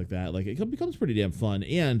role and stuff like that. Like, it becomes pretty damn fun.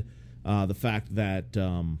 And the fact that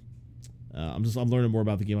I'm learning more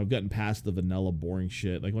about the game. I've gotten past the vanilla boring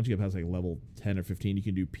shit. Like, once you get past like level 10 or 15, you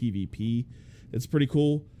can do PvP. It's pretty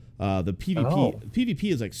cool. The PvP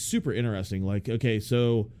is like super interesting. Like, okay,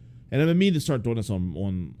 so, and I've been meaning to start doing this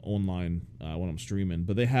on online when I'm streaming,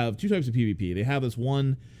 but they have 2 types of PvP. They have this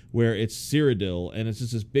one where it's Cyrodiil, and it's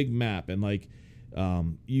just this big map, and like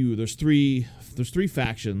there's three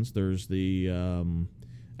factions. There's the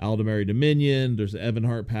Aldemary Dominion, there's the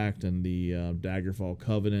Ebonheart Pact, and the Daggerfall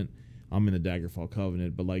Covenant. I'm in the Daggerfall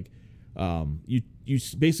Covenant, but like you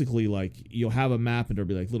basically like you'll have a map and there'll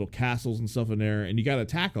be like little castles and stuff in there, and you got to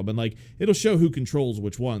attack them, and like it'll show who controls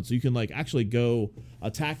which one, so you can like actually go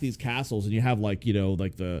attack these castles, and you have like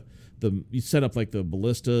like the you set up like the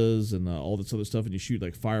ballistas and all this other stuff, and you shoot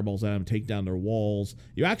like fireballs at them, take down their walls.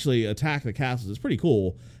 You actually attack the castles. It's pretty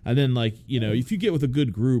cool. And then like if you get with a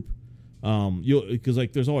good group, you'll because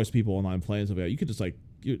like there's always people online playing stuff like that. You could just like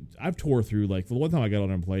I've tore through like the one time I got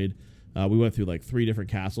on and played. We went through like 3 different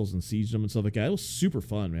castles and sieged them and stuff like that. It was super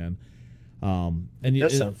fun, man. And it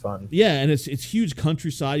does sound fun. Yeah, and it's huge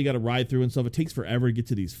countryside. You got to ride through and stuff. It takes forever to get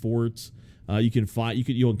to these forts.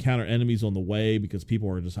 You'll encounter enemies on the way because people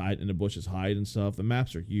are just hiding in the bushes, hide and stuff. The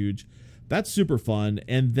maps are huge. That's super fun.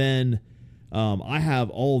 And then I have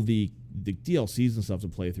all the DLCs and stuff to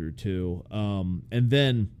play through too. And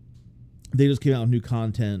then they just came out with new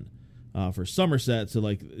content for Somerset. So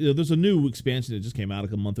like there's a new expansion that just came out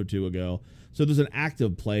like a month or 2 ago. So there's an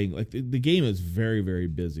active playing. Like the game is very, very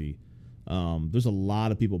busy. There's a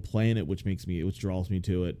lot of people playing it, which draws me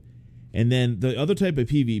to it. And then the other type of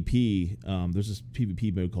PvP, there's this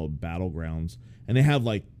PvP mode called Battlegrounds, and they have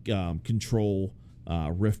like Control,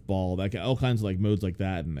 Rift Ball, like all kinds of like modes like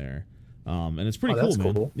that in there. And it's pretty cool,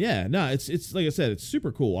 man. Cool. Yeah, no, it's like I said, it's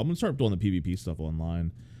super cool. I'm gonna start doing the PvP stuff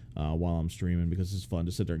online while I'm streaming because it's fun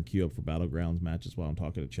to sit there and queue up for Battlegrounds matches while I'm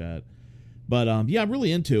talking to chat. But yeah, I'm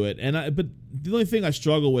really into it. But the only thing I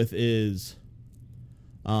struggle with is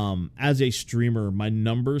as a streamer, my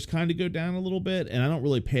numbers kind of go down a little bit, and I don't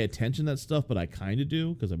really pay attention to that stuff, but I kind of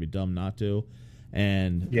do because I'd be dumb not to.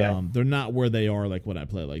 And they're not where they are like when I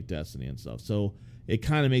play like Destiny and stuff. So it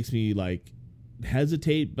kind of makes me like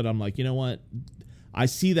hesitate, but I'm like, you know what? I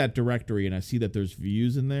see that directory and I see that there's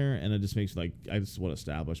views in there, and it just makes like I just want to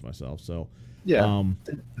establish myself. So the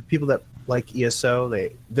people that like ESO,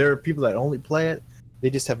 there are people that only play it. They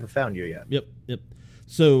just haven't found you yet. Yep.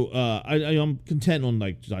 So I'm content on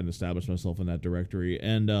like trying to establish myself in that directory,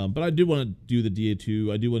 and but I do want to do the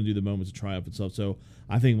DA2. I do want to do the Moments of Triumph and stuff. So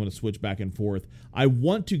I think I'm going to switch back and forth. I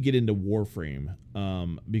want to get into Warframe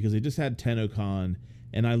because they just had TennoCon,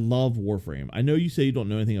 and I love Warframe. I know you say you don't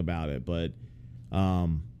know anything about it, but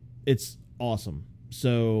it's awesome.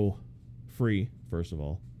 So free, first of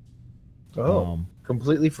all.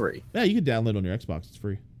 Completely free. Yeah, you can download it on your Xbox. It's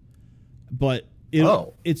free, but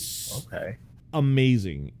it's okay.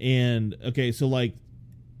 Amazing. And okay, so like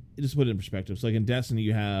just put it in perspective. So like in Destiny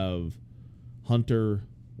you have Hunter,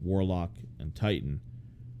 Warlock, and Titan.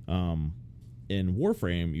 In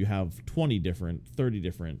Warframe you have 30 different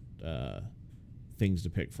things to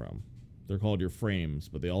pick from. They're called your frames,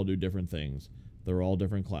 but they all do different things. They're all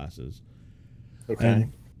different classes. Okay.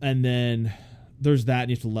 And then there's that, and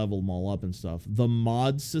you have to level them all up and stuff. The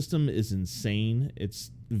mod system is insane. It's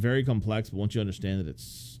very complex, but once you understand it,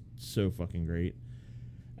 it's so fucking great.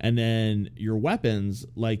 And then your weapons,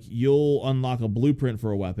 like you'll unlock a blueprint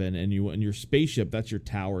for a weapon, and your spaceship, that's your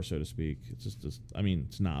tower, so to speak. It's just I mean,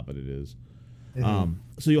 it's not, but it is. Mm-hmm.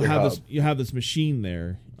 So you have this machine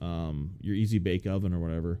there, your easy bake oven or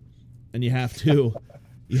whatever, and you have to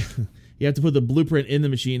you have to put the blueprint in the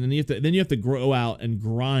machine, and then you have to grow out and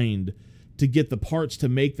grind to get the parts to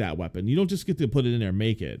make that weapon. You don't just get to put it in there and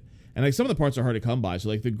make it. And like some of the parts are hard to come by. So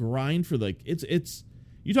like the grind for like it's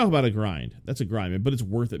you talk about a grind. That's a grind, man, but it's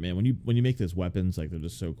worth it, man. When you make those weapons, like they're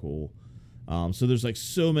just so cool. So there's like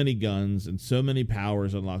so many guns and so many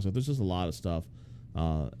powers unlocked. So there's just a lot of stuff.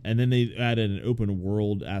 And then they added an open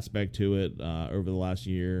world aspect to it over the last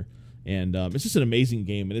year, and it's just an amazing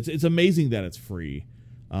game. And it's amazing that it's free,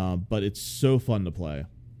 but it's so fun to play.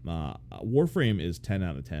 Warframe is 10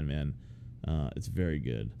 out of 10, man. It's very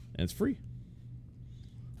good, and it's free.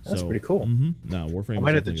 That's pretty cool. Mm-hmm. No, Warframe. I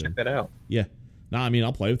might have to check that out. Yeah. No, I mean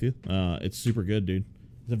I'll play with you. It's super good, dude.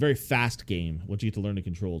 It's a very fast game once you get to learn the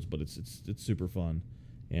controls, but it's super fun.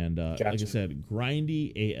 And gotcha. Like I said,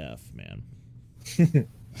 grindy AF, man.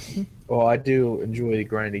 Well, I do enjoy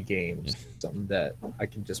grindy games. Something that I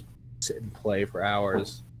can just sit and play for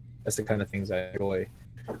hours. That's the kind of things I enjoy.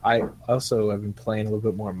 I also have been playing a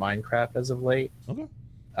little bit more Minecraft as of late. Okay.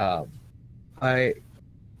 I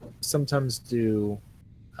sometimes do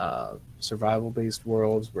survival-based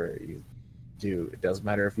worlds where it doesn't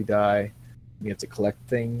matter if you die. You have to collect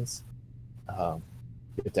things. You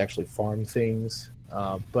have to actually farm things.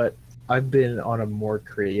 But I've been on a more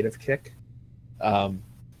creative kick.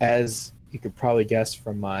 As you could probably guess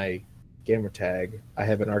from my gamer tag, I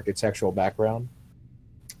have an architectural background.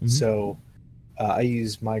 Mm-hmm. So I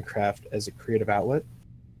use Minecraft as a creative outlet.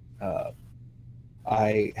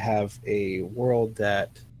 I have a world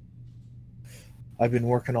that I've been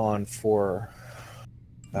working on for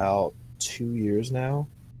about 2 years now,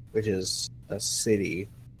 which is a city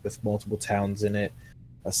with multiple towns in it,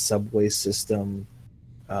 a subway system,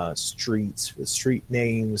 streets with street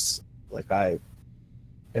names. Like I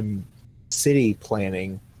am city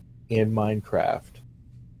planning in Minecraft,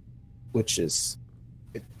 which is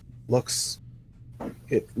it looks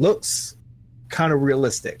kind of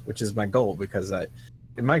realistic, which is my goal, because in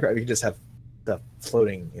Minecraft you just have stuff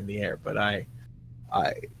floating in the air, but I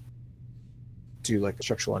do like a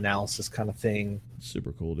structural analysis kind of thing.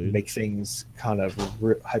 Super cool, dude. Make things kind of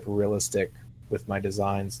hyper realistic with my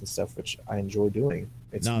designs and stuff, which I enjoy doing.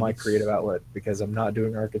 It's my creative outlet, because I'm not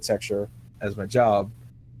doing architecture as my job.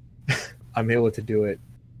 I'm able to do it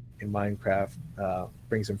in Minecraft.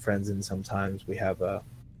 Bring some friends in sometimes. We have a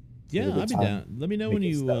I'll be down. Let me know when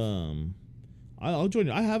you stuff. I'll join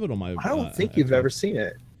you. I have it on my I don't think you've ever seen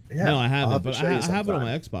it. Yeah, no, I haven't, but I have it on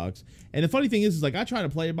my Xbox. And the funny thing is like I try to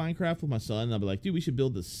play Minecraft with my son, and I'll be like, dude, we should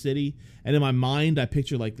build this city. And in my mind, I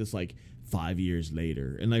picture like this, like 5 years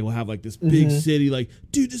later, and like we'll have like this big city. Like,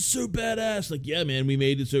 dude, this is so badass. Like, yeah, man, we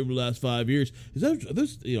made this over the last 5 years. Is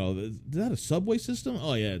that a subway system?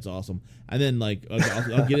 Oh yeah, it's awesome. And then like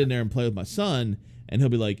I'll get in there and play with my son, and he'll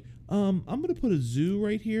be like, I'm gonna put a zoo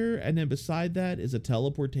right here, and then beside that is a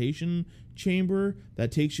teleportation chamber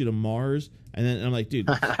that takes you to Mars. And then I'm like, dude,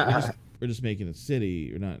 we're just making a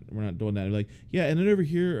city. We're not doing that. They're like, yeah, and then over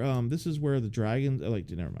here, this is where the dragons are. Like,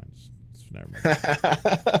 dude, never mind. Never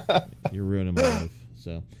mind. You're ruining my life.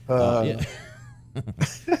 So yeah,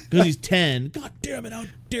 because he's 10. God damn it! How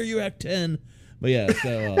dare you act 10? But yeah,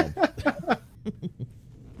 so.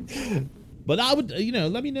 But I would,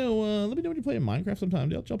 let me know when you're playing Minecraft sometime.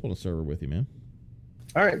 Dude. I'll jump on a server with you, man.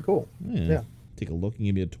 All right, cool. Yeah. Take a look and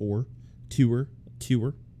give me a tour. Tour.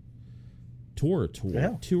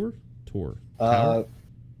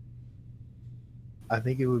 I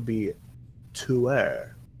think it would be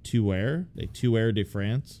tour. Like Tour de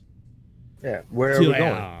France. Yeah, where are we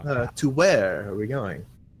going? To where are we going?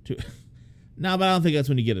 No, but I don't think that's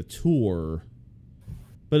when you get a tour.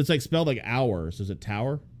 But it's like spelled like hours. Is it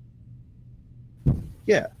tower?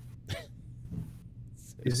 Yeah.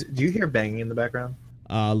 Do you hear banging in the background?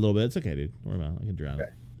 A little bit. It's okay, dude. Don't worry about it. I can drown it.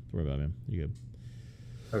 Okay. Don't worry about it, man. You're good.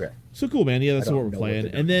 Okay. So cool, man. Yeah, that's what we're playing.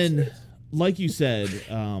 And then, like you said,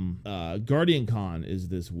 Guardian Con is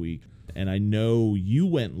this week. And I know you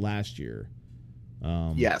went last year.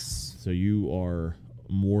 Yes. So you are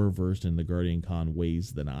more versed in the Guardian Con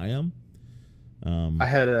ways than I am. I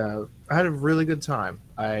had a really good time.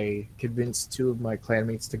 I convinced 2 of my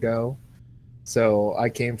clanmates to go. So I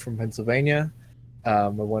came from Pennsylvania. My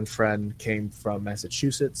one friend came from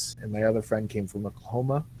Massachusetts, and my other friend came from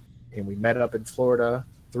Oklahoma. And we met up in Florida.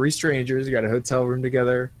 3 strangers, got a hotel room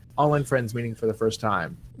together. Online friends meeting for the first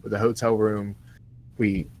time with a hotel room.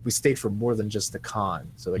 We stayed for more than just the con.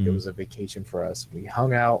 So like it was a vacation for us. We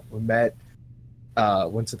hung out, we met,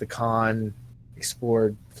 went to the con,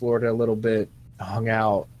 explored Florida a little bit, hung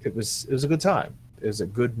out. It was a good time. It was a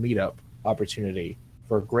good meetup opportunity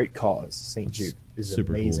for a great cause. St. Jude is an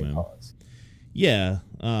amazing cause. Yeah.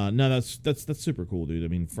 No, that's super cool, dude. I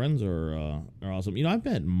mean, friends are awesome. I've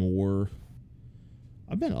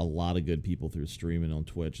met a lot of good people through streaming on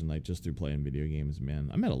Twitch and like just through playing video games, man.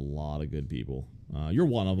 I met a lot of good people. You're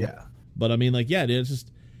one of them. Yeah. But I mean, like, yeah, dude, it's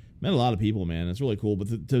just met a lot of people, man. It's really cool.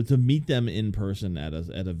 But to meet them in person at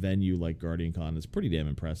a venue like Guardian Con is pretty damn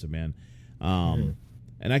impressive, man.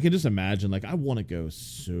 And I can just imagine, like, I want to go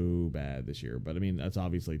so bad this year, but I mean, that's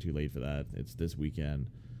obviously too late for that. It's this weekend.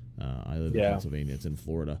 I live in Pennsylvania. It's in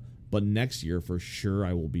Florida. But next year, for sure,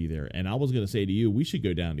 I will be there. And I was going to say to you, we should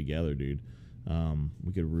go down together, dude.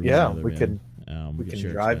 We could room together. We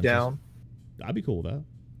can drive down. I'd be cool with that.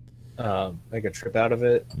 Make a trip out of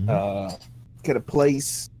it. Get a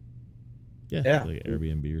place. Yeah. Like an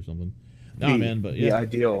Airbnb or something. No, man, but yeah.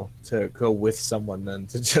 Ideal to go with someone than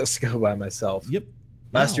to just go by myself. Yep.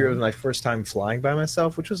 Last year was my first time flying by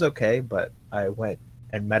myself, which was okay, but I went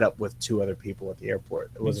and met up with 2 other people at the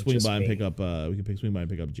airport. It wasn't just me. We can swing by and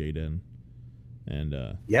pick up Jaden.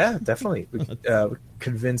 And yeah, definitely. We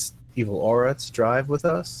convinced Evil Aura to drive with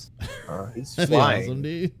us. He's flying. Awesome,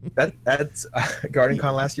 dude. That's Guardian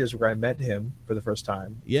Con last year is where I met him for the first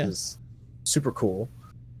time. Yeah. It was super cool.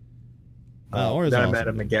 Then awesome, I met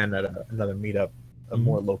him again at another meetup,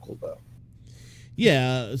 more local though.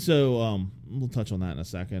 Yeah, so we'll touch on that in a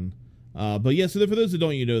second. But yeah, so for those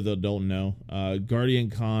that don't know, Guardian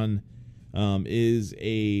Con is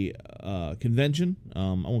a convention. I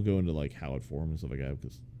won't go into like how it formed and stuff like that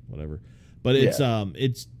because whatever. But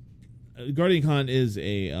it's Guardian Con is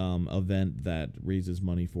a event that raises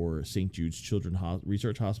money for St. Jude's Children's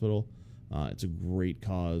Research Hospital. It's a great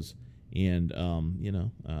cause, and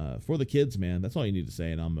for the kids, man, that's all you need to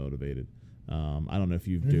say, and I'm motivated. I don't know if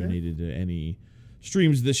you've donated to any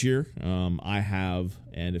streams this year. I have,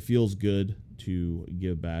 and it feels good to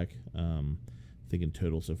give back. I think in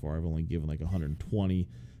total so far I've only given like 120.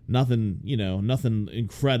 Nothing, nothing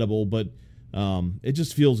incredible, but it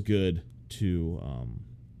just feels good to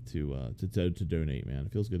donate, man.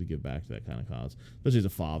 It feels good to give back to that kind of cause, especially as a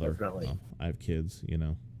father. I have kids,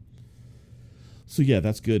 So yeah,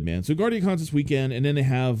 that's good, man. So GuardianCon's this weekend, and then they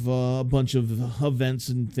have a bunch of events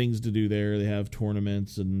and things to do there. They have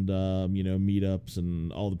tournaments and meetups,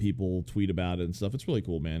 and all the people tweet about it and stuff. It's really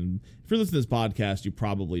cool, man. If you're listening to this podcast, you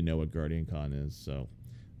probably know what GuardianCon is. So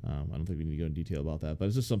I don't think we need to go in detail about that, but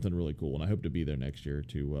it's just something really cool, and I hope to be there next year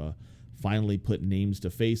to finally put names to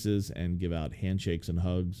faces and give out handshakes and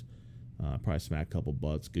hugs. Probably smack a couple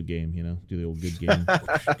butts. Good game, do the old good game.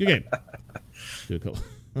 Good game. Do a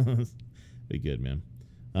couple. Be good, man.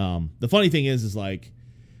 The funny thing is like,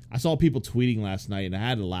 I saw people tweeting last night, and I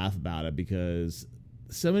had to laugh about it because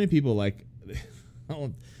so many people, like, I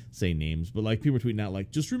won't say names, but like people are tweeting out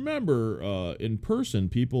like, just remember, in person,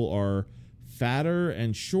 people are fatter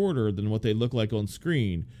and shorter than what they look like on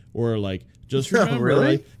screen, or like, just remember,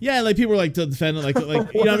 really? like, yeah, like people are like defending, like you know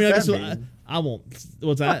what I mean? I won't.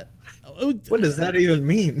 What's that? What does that even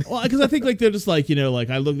mean? Well, because I think like they're just like, like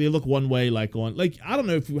they look one way, like on, like, I don't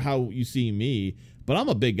know how you see me, but I'm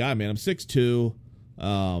a big guy, man. I'm 6'2",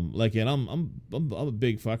 and I'm a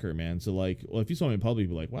big fucker, man. So like, well, if you saw me in public, you'd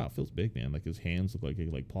be like, wow, it feels big, man. Like his hands look like they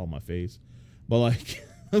could like palm my face, but like,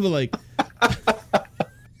 but like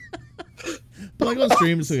on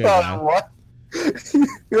stream, it's like, what?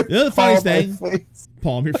 The funniest thing,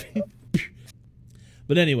 palm your face.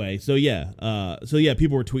 But anyway, so yeah,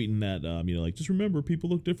 people were tweeting that, like, just remember, people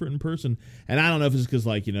look different in person. And I don't know if it's because,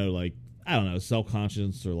 like, like, I don't know,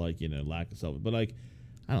 self-conscious or, like, lack of self. But, like,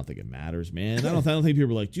 I don't think it matters, man. I don't think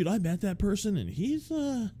people are like, dude, I met that person, and he's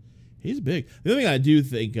big. The other thing I do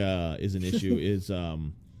think is an issue is,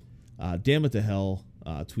 Damn It to Hell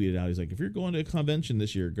tweeted out, he's like, if you're going to a convention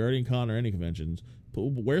this year, GuardianCon or any conventions,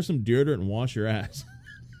 wear some deodorant and wash your ass.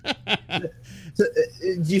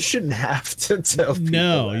 You shouldn't have to tell people.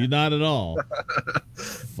 No, you're not at all.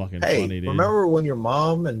 Fucking funny, dude. Remember when your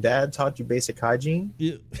mom and dad taught you basic hygiene?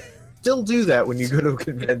 Yeah. Still do that when you go to a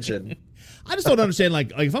convention. I just don't understand.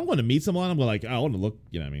 Like if I'm going to meet someone, I'm like, I want to look.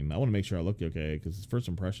 I want to make sure I look okay because it's first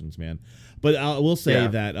impressions, man. But I will say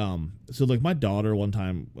that. So like my daughter one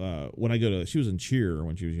time when I go to, she was in cheer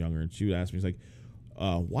when she was younger, and she would ask me, she's like,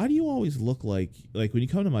 why do you always look like when you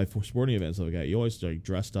come to my sporting events like that, you always like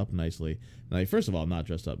dressed up nicely? And like, first of all, I'm not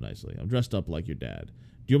dressed up nicely. I'm dressed up like your dad.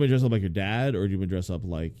 Do you want me to dress up like your dad, or do you want me to dress up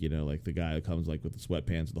like, like the guy that comes like with the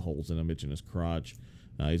sweatpants with the holes in them, itching his crotch?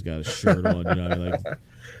 He's got a shirt on, like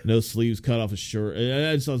no sleeves, cut off his shirt.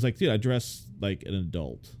 And so I was like, dude, I dress like an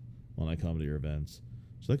adult when I come to your events.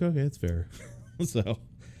 She's like, okay, that's fair. So,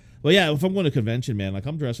 well, yeah, if I'm going to a convention, man, like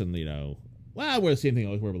I'm dressing, well, I wear the same thing I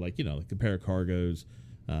always wear, but like, like a pair of cargos,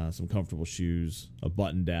 some comfortable shoes, a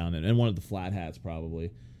button down, and one of the flat hats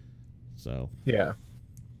probably. So, yeah,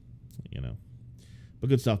 but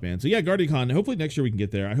good stuff, man. So yeah, GuardianCon, hopefully next year we can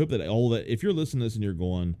get there. I hope that if you're listening to this and you're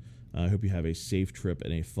going, I hope you have a safe trip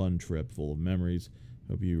and a fun trip full of memories.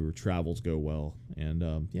 Hope your travels go well. And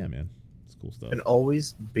yeah, man, it's cool stuff. And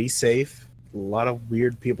always be safe. A lot of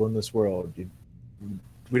weird people in this world.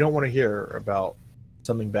 We don't want to hear about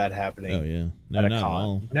something bad happening. Oh yeah, no, at a not con. at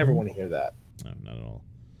all. Never want to hear that. No, not at all.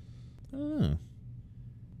 I don't know.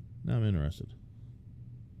 Now I'm interested.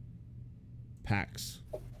 PAX.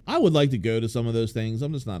 I would like to go to some of those things.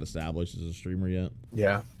 I'm just not established as a streamer yet.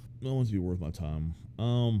 Yeah. No one's be worth my time.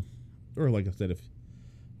 Or like I said, if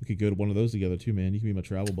we could go to one of those together too, man, you can be my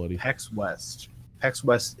travel buddy. PAX West. PAX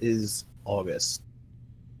West is August.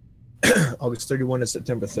 August 31 to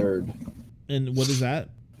September 3rd. And what is that?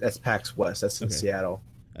 That's PAX West. That's in Seattle.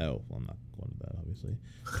 Oh, well, I'm not going to that, obviously.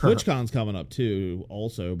 TwitchCon's coming up too,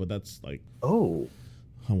 also, but that's like. Oh.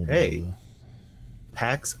 Hey.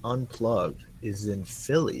 PAX Unplugged is in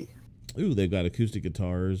Philly. Ooh, they've got acoustic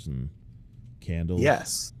guitars and candles.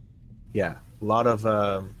 Yes. Yeah. A lot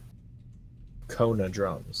of Kona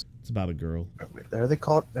drums. It's about a girl. Are they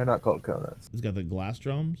called? They're not called Konas. It's got the glass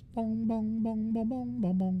drums. Bong, bong, bong, bong, bong,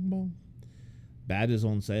 bong, bong, bong. Badges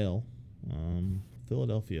on sale.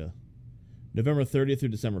 Philadelphia. November 30th through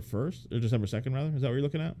December 1st. Or December 2nd, rather. Is that what you're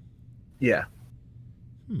looking at? Yeah.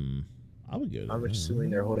 I would go to I'm assuming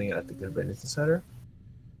they're holding it at the Convention Center.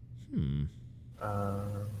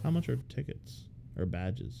 How much are tickets? Or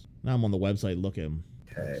badges? Now I'm on the website looking.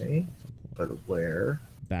 Okay. But where?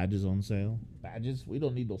 Badges on sale. Badges? We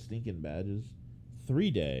don't need those stinking badges.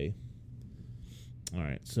 3-day. All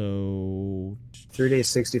right, so 3 days,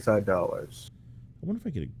 $65. I wonder if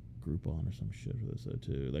I could Groupon or some shit for this though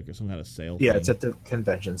too, like some kind of sale. Yeah, thing. it's at the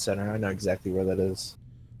convention center. I know exactly where that is.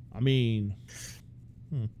 I mean,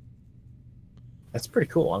 that's pretty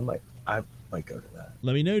cool. I might go to that.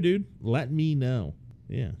 let me know, dude. Let me know.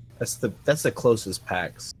 Yeah, That's the closest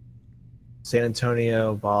PAX. San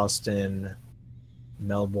Antonio, Boston,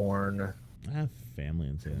 Melbourne, I have family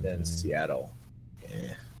in San and Antonio. then Seattle.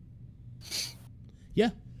 Yeah. Yeah,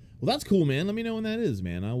 well, that's cool, man. Let me know when that is,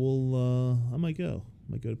 man. I will. I might go.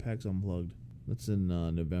 Might go to PAX Unplugged. That's in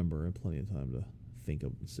November. I have plenty of time to think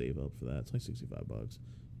of and save up for that. It's like $65.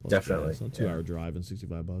 Plus Definitely. gas. A 2-hour drive and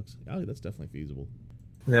 $65. Oh, that's definitely feasible.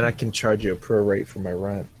 And then I can charge you a pro rate for my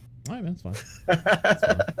rent. All right, man. That's fine. That's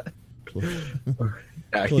fine.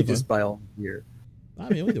 Yeah, Totally you just buy all the gear. I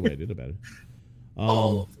mean, either way, dude, better.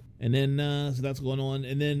 All of it. And then, so that's going on.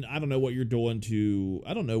 And then I don't know what you're doing to.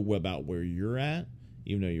 I don't know about where you're at,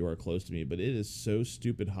 even though you are close to me. But it is so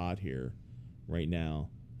stupid hot here right now.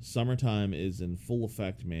 Summertime is in full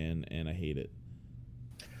effect, man, and I hate it.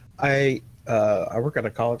 I work at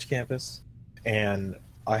a college campus, and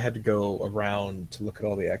I had to go around to look at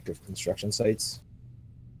all the active construction sites.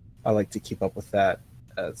 I like to keep up with that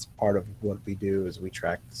as part of what we do is we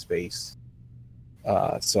track the space.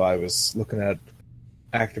 So I was looking at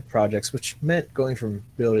active projects, which meant going from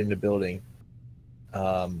building to building.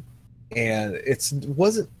 And it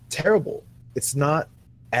wasn't terrible. It's not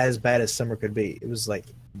as bad as summer could be. It was like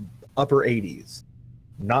upper 80s,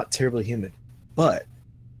 not terribly humid, but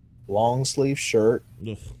long sleeve shirt,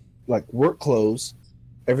 Ugh. like work clothes,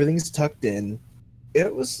 everything's tucked in.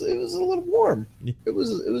 It was a little warm. Yeah. It was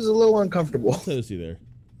a little uncomfortable. Toasty there.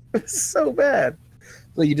 It's so bad.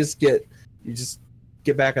 So you just get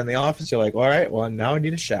back in the office. You're like, all right, well now I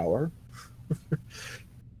need a shower.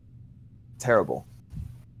 Terrible.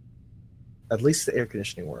 At least the air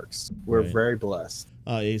conditioning works. We're Right. very blessed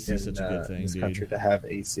AC is such a good in thing, this dude. country to have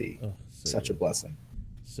AC. Oh, Such a good. blessing.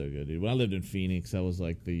 So good, dude. When I lived in Phoenix, that was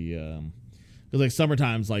like the because like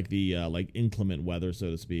summertime's like the like inclement weather, so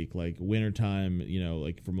to speak. Like wintertime, you know,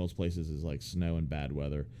 like for most places is like snow and bad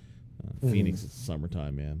weather. Phoenix is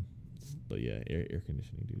summertime, man. But yeah, air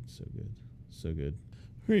conditioning, dude, so good, so good.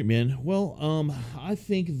 All right, man. Well, I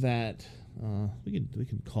think that we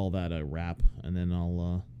can call that a wrap, and then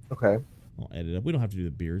I'll edit up. We don't have to do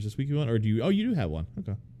the beers this week, you want, or do you? Oh, you do have one.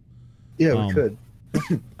 Okay. Yeah, we could.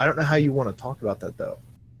 I don't know how you want to talk about that though.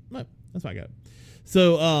 No, that's what I got.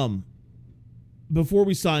 So, before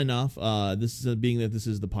we sign off, this is being that this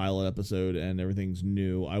is the pilot episode and everything's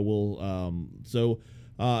new. I will.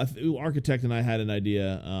 Architect and I had an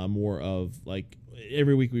idea more of like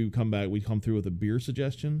every week we come back, we come through with a beer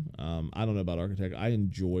suggestion. I don't know about Architect. I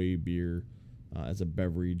enjoy beer as a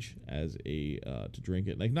beverage, as a to drink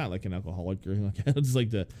it, like not like an alcoholic or anything like that. Just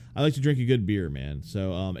like I like to drink a good beer, man.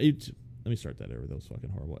 So let me start that over. That was fucking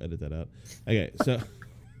horrible. Edit that out. Okay, so.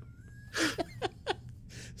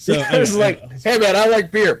 So I was like, "Hey man, I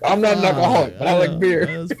like beer. I'm not an alcoholic, but I like beer."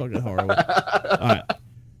 That was fucking horrible. All right.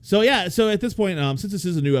 So yeah. So at this point, since this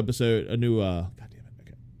is a new episode, God damn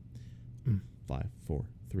it. Okay. 5, 4,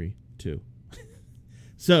 3, 2.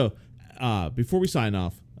 So before we sign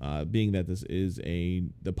off, being that this is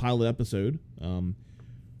the pilot episode,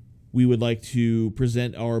 we would like to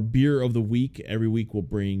present our beer of the week. Every week we'll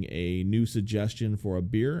bring a new suggestion for a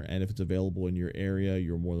beer, and if it's available in your area,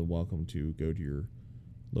 you're more than welcome to go to your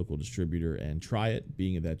local distributor and try it,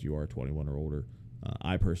 being that you are 21 or older.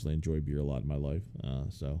 I personally enjoy beer a lot in my life,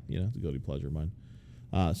 so it's a guilty pleasure of mine.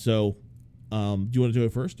 Do you want to do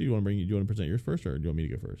it first? Do you want to present yours first, or do you want me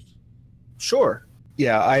to go first? Sure.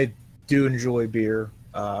 Yeah, I do enjoy beer.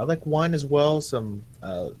 I like wine as well, some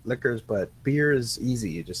liquors, but beer is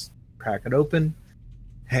easy. You just crack it open,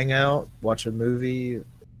 hang out, watch a movie,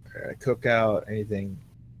 cook out, anything.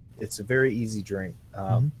 It's a very easy drink.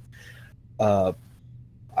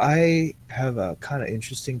 I have a kind of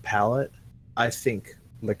interesting palate. I think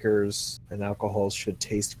liquors and alcohols should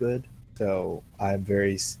taste good, so I'm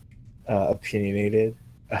very opinionated.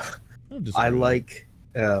 I like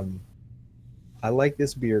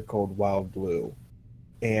this beer called Wild Blue,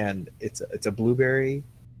 and it's a blueberry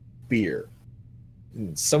beer.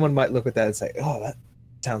 And someone might look at that and say, "Oh, that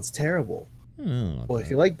sounds terrible." Well, if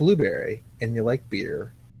you like blueberry and you like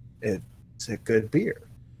beer, it's a good beer.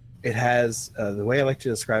 It has the way I like to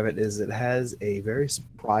describe it is it has a very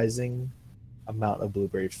surprising amount of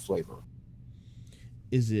blueberry flavor.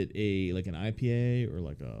 Is it like an IPA or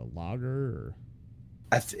like a lager? Or?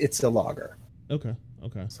 It's a lager. Okay.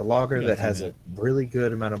 It's a lager that has a really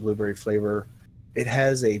good amount of blueberry flavor. It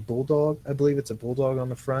has a bulldog. I believe it's a bulldog on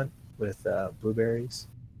the front with blueberries.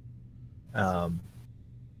 I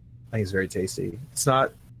think it's very tasty. It's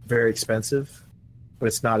not very expensive. but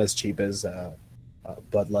it's not as cheap as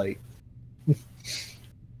Bud Light.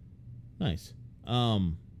 Nice.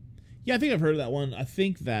 Yeah, I think I've heard of that one. I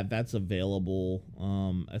think that's available.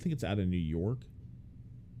 I think it's out of New York.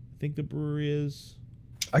 I think the brewery is.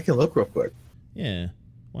 I can look real quick. Yeah.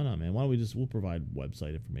 Why not, man? Why don't we'll provide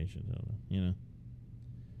website information, you know?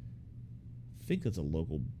 I think that's a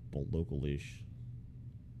local-ish.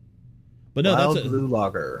 But no, Wild that's a Blue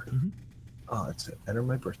Lager. Mm-hmm. Oh, it's enter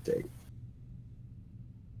my birthday.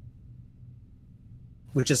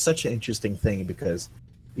 Which is such an interesting thing because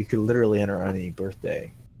you could literally enter any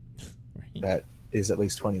birthday right. that is at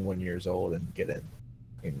least 21 years old and get in.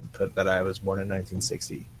 And put that I was born in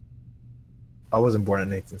 1960. I wasn't born in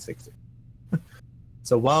 1960.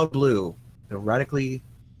 So Wild Blue, the radical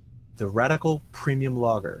premium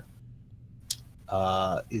lager,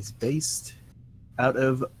 is based out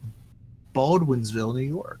of Baldwinsville, New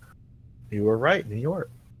York. You were right, New York.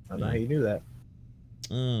 I don't know how you knew that.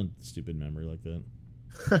 Stupid memory like that.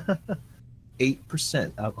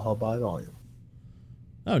 8% alcohol by volume.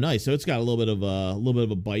 Oh, nice. So it's got a little bit of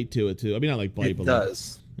a bite to it too. I mean, not like bite, It but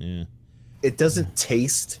does. Yeah. It doesn't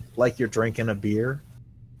taste like you're drinking a beer.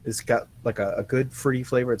 It's got like a good fruity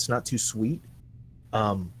flavor. It's not too sweet.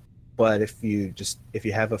 But if you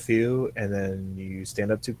have a few and then you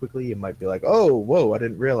stand up too quickly, you might be like, oh, whoa, I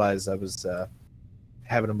didn't realize I was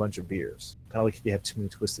having a bunch of beers. Kind of like if you have too many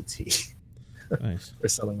Twisted Tea. Nice. Or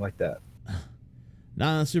something like that.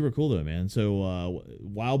 Nah, that's super cool though, man. So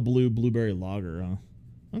Wild Blue Blueberry Lager.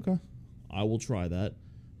 Okay. I will try that.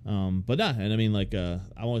 But nah, and I mean, like, I'm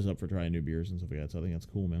always up for trying new beers and stuff like that, so I think that's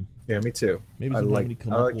cool, man. Yeah, me too. Maybe I sometime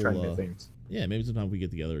like trying new things. Yeah, maybe sometime we get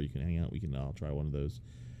together, you can hang out, I'll try one of those.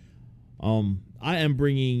 I am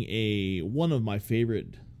bringing one of my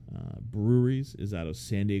favorite breweries is out of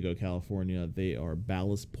San Diego, California. They are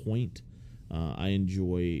Ballast Point. I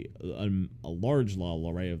enjoy a large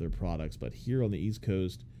array of their products, but here on the East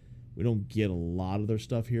Coast, we don't get a lot of their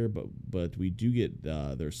stuff here, but we do get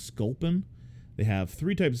their Sculpin. They have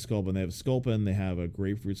 3 types of Sculpin. They have a Sculpin, they have a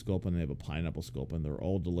grapefruit Sculpin, they have a pineapple Sculpin. They're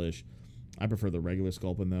all delish. I prefer the regular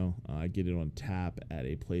Sculpin, though. I get it on tap at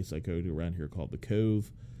a place I go to around here called The Cove.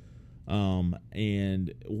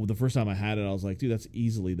 And the first time I had it, I was like, dude, that's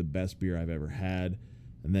easily the best beer I've ever had.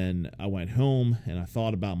 And then I went home and I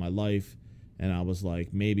thought about my life, and I was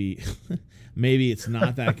like, maybe it's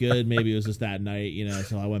not that good. Maybe it was just that night, you know.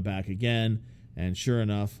 So I went back again, and sure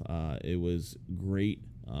enough, it was great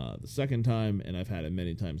the second time, and I've had it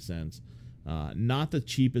many times since. Not the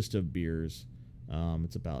cheapest of beers.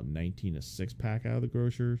 It's about $19 a 6-pack out of the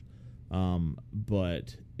grocers.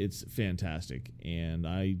 But it's fantastic, and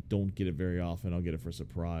I don't get it very often. I'll get it for a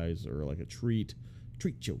surprise or like a treat.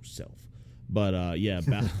 Treat yourself. But yeah,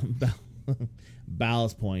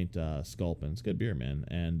 Ballast Point Sculpin. It's good beer, man,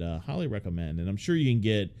 and highly recommend. And I'm sure you can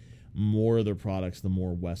get more of their products the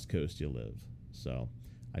more West Coast you live. So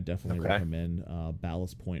I definitely recommend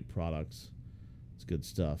Ballast Point products. It's good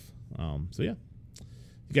stuff. So yeah,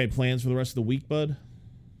 you got any plans for the rest of the week, bud?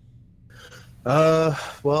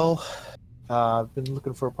 Well, I've been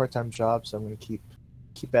looking for a part-time job, so I'm going to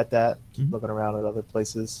keep at that. Keep looking around at other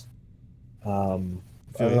places. Other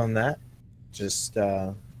than that, just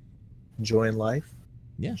enjoying life.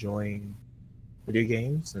 Yeah. Enjoying video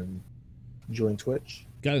games and enjoying Twitch.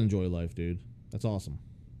 Gotta enjoy life, dude. That's awesome.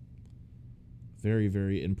 Very,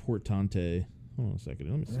 very importante. Hold on a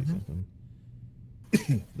second. Let me see something.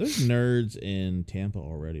 There's nerds in Tampa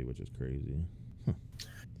already, which is crazy.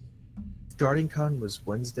 Starting Con was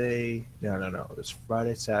Wednesday. No. It was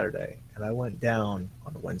Friday, Saturday, and I went down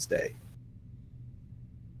on Wednesday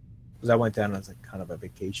because I went down as like kind of a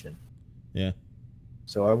vacation. Yeah.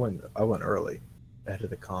 So I went early ahead of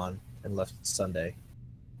the con and left Sunday,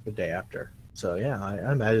 the day after. So yeah,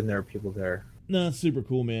 I imagine there are people there. No, it's super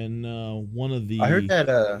cool, man. One of the I heard that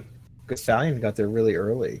Gastallion got there really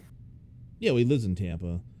early. Yeah, he lives in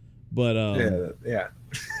Tampa, but yeah.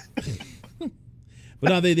 But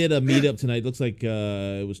now they did a meetup tonight. Looks like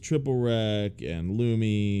it was Triple Wreck and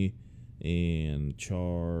Lumi and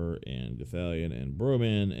Char and Gathalion and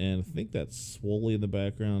Broman, and I think that's Swoley in the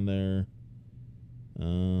background there.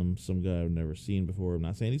 Some guy I've never seen before. I'm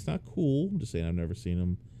not saying he's not cool. I'm just saying I've never seen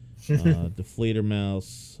him. Deflator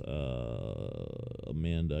Mouse,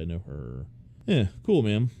 Amanda, I know her. Yeah, cool,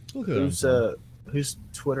 man. Whose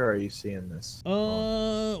Twitter are you seeing this?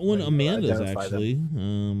 Amanda's actually.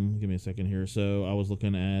 Give me a second here. So I was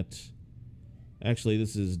looking at. Actually,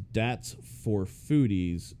 this is Dats for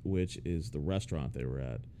Foodies, which is the restaurant they were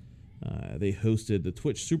at. They hosted the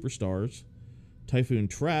Twitch superstars, Typhoon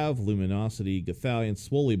Trav, Luminosity, Gathalion,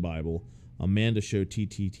 Swoley Bible, Amanda Show,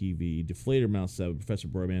 TTTV, Deflator Mouse 7, Professor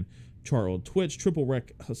Broyman, Charles, Twitch, Triple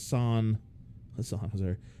Rec, Hassan was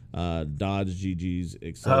there, Dodge, GG's,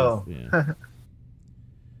 etc. Oh. Yeah.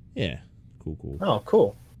 Yeah. Cool. Oh,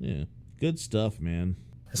 cool. Yeah. Good stuff, man.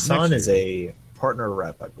 Hassan is a partner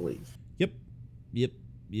rep, I believe. Yep. Yeah.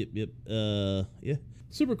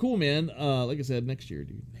 Super cool, man. Like I said, next year,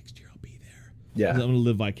 dude. Next year I'll be there. Yeah. I'm gonna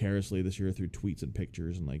live vicariously this year through tweets and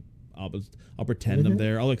pictures, and like I'll pretend I'm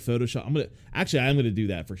there. I'll like Photoshop. I'm gonna do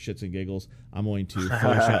that for shits and giggles. I'm going to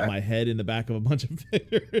Photoshop my head in the back of a bunch of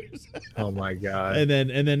pictures. Oh my god. And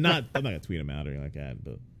then not. I'm not gonna tweet them out or anything like that.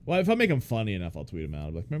 But well, if I make them funny enough, I'll tweet them out.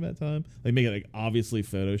 I'll be like, remember that time? Like make it like obviously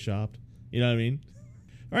photoshopped. You know what I mean?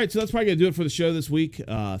 All right, so that's probably going to do it for the show this week.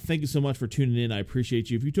 Thank you so much for tuning in. I appreciate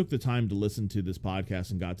you. If you took the time to listen to this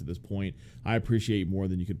podcast and got to this point, I appreciate you more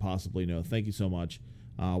than you could possibly know. Thank you so much.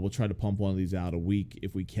 We'll try to pump one of these out a week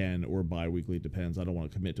if we can, or bi-weekly. It depends. I don't want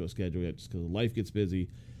to commit to a schedule yet just because life gets busy.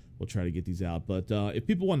 We'll try to get these out. But if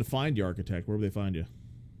people want to find you, Architect, where will they find you?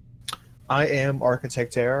 I am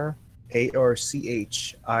Architecterror,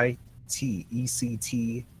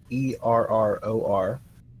 ARCHITECTERROR.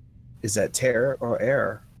 Is that terror or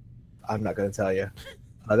error? I'm not going to tell you.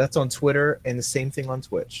 That's on Twitter, and the same thing on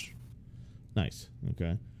Twitch. Nice.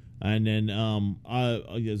 Okay. And then, you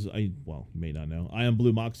may not know, I am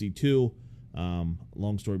Bluemoxie 2.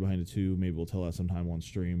 Long story behind it, too. Maybe we'll tell that sometime on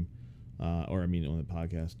stream, on the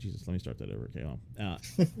podcast. Jesus, let me start that over. Okay, all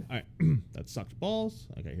right. That sucked balls.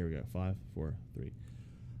 Okay, here we go. 5, 4, 3.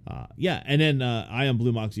 Yeah, and then I am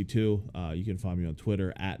Bluemoxie 2. You can find me on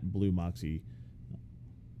Twitter at Bluemoxie.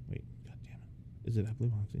 Wait, god damn it. Is it at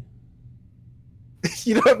Bluemoxie?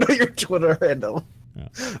 You don't know your Twitter handle. Oh,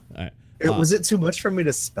 all right. Was it too much for me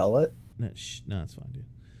to spell it? No, it's fine, dude.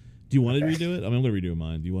 Do you want to redo it? I mean, I'm going to redo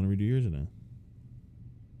mine. Do you want to redo yours or no?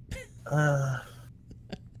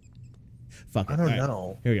 Fuck it. I don't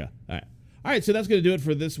know. Here we go. All right, so that's going to do it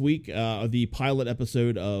for this week. The pilot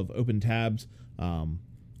episode of Open Tabs. I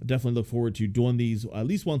definitely look forward to doing these at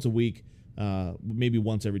least once a week, maybe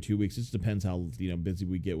once every 2 weeks. It just depends how busy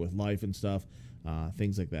we get with life and stuff.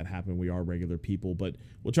 Things like that happen. We are regular people, but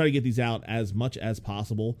we'll try to get these out as much as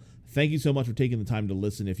possible. Thank you so much for taking the time to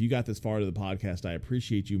listen. If you got this far to the podcast, I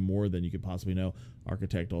appreciate you more than you could possibly know.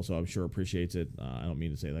 Architect also, I'm sure, appreciates it. I don't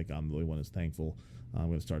mean to say like I'm the only one that's thankful. I'm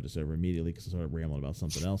going to start this over immediately because I started rambling about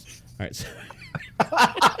something else. All right. So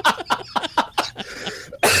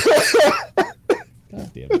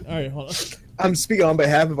God damn it. All right, hold on. I'm speaking on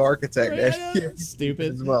behalf of Architect. Right,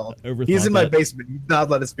 stupid. As well. He's in my basement. He's not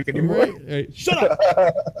allowed to speak anymore. Right. Shut up.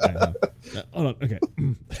 Hold on. Okay.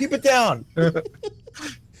 Keep it down.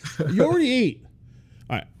 You already ate.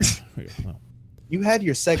 All right. You had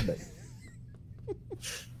your segment.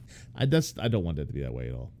 I don't want that to be that way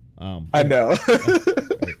at all. I know.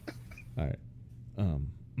 All right. All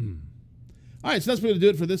right. So that's going to do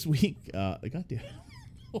it for this week. God damn.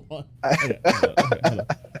 Hold on. Okay.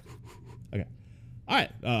 Okay. All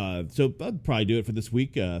right. So I'll probably do it for this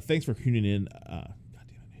week. Thanks for tuning in. God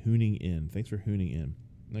damn it. Hooning in. Thanks for hooning in.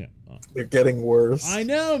 Okay. You're getting worse. I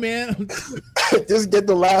know, man. Just get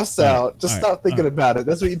the laughs out. Just stop thinking about it.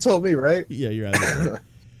 That's what you told me, right? Yeah, you're out of there.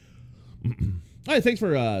 All right, thanks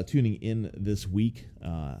for tuning in this week.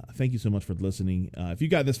 Thank you so much for listening. If you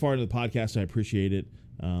got this far into the podcast, I appreciate it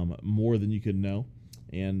more than you could know.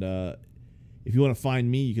 And if you want to find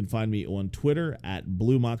me, you can find me on Twitter at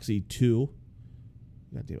Bluemoxie2.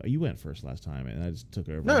 God damn, you went first last time, and I just took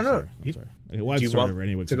over. No. I'm sorry. Okay, well, I started over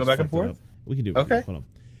anyway. To go back and forth? We can do it. Okay.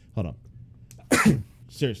 Hold on.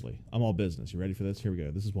 Seriously, I'm all business. You ready for this? Here we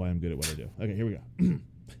go. This is why I'm good at what I do. Okay, here we go.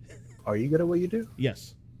 Are you good at what you do?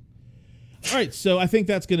 Yes. All right, so I think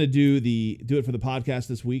that's going to do it for the podcast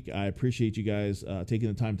this week. I appreciate you guys taking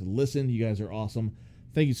the time to listen. You guys are awesome.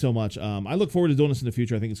 Thank you so much. I look forward to doing this in the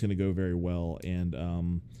future. I think it's going to go very well, and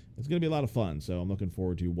it's going to be a lot of fun. So I'm looking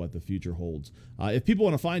forward to what the future holds. If people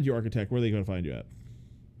want to find you, Architect, where are they going to find you at?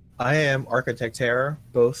 I am Architecterror,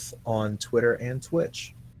 both on Twitter and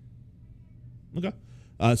Twitch. Okay.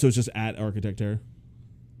 So it's just at Architecterror?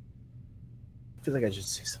 I feel like I should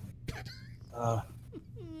say something.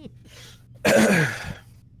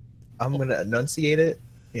 I'm going to enunciate it.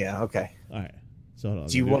 Yeah, okay. All right. So hold on.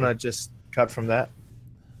 Do you want to just cut from that?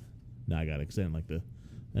 No, I got it. Because I didn't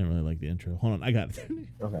really like the intro. Hold on. I got it.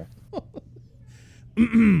 Okay.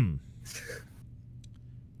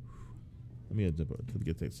 Let me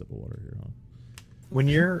get take a sip of water here. Huh? When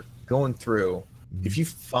you're going through, if you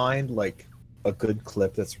find like a good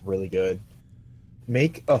clip that's really good,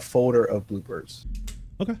 make a folder of bloopers.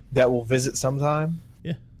 Okay. That we'll visit sometime.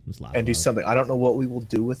 Yeah. Just laugh and do something. I don't know what we will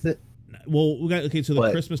do with it. Well, we got so the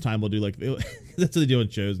But- Christmas time we'll do like that's what they do on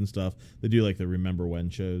shows and stuff. They do like the Remember When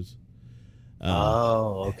shows.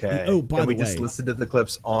 Okay. Oh, by and the we just way- listen to the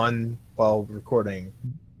clips on while recording.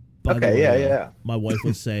 By the Okay, way, yeah. My wife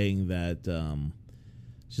was saying that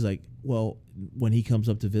she's like, well, when he comes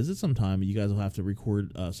up to visit sometime, you guys will have to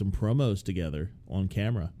record some promos together on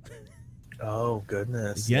camera. Oh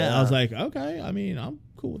goodness. Yeah, I was like, okay. I mean, I'm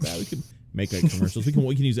cool with that. We can make like commercials. We can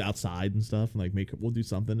use it outside and stuff, and like we'll do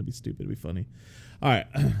something. It'd be stupid. It'd be funny. All right.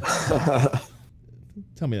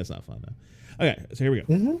 Tell me that's not fun though. Okay, so here we go.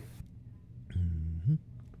 Mm-hmm.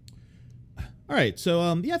 All right,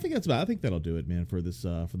 so yeah, I think that'll do it, man, for this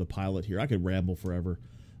for the pilot here. I could ramble forever,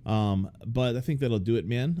 but I think that'll do it,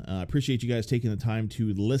 man. I appreciate you guys taking the time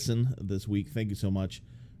to listen this week. Thank you so much.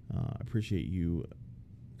 I appreciate you.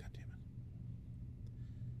 God damn it.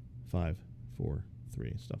 5, 4,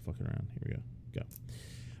 3. Stop fucking around. Here we go. Go.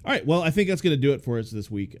 All right, well, I think that's going to do it for us this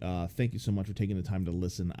week. Thank you so much for taking the time to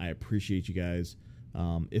listen. I appreciate you guys.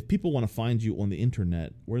 If people want to find you on the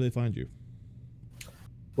internet, where do they find you?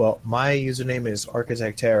 Well, my username is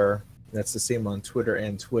Architecterror. That's the same on Twitter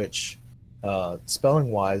and Twitch. Spelling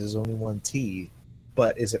wise, is only one T,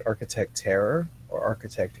 but is it Architecterror or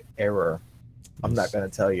Architect Error? I'm not going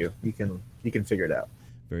to tell you. You can figure it out.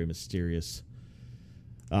 Very mysterious.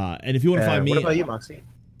 And if you want to find me, what about you, Moxie?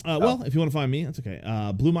 Well, if you want to find me, that's okay.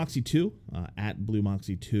 Bluemoxie2 at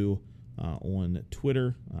Bluemoxie2 on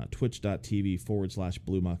Twitter,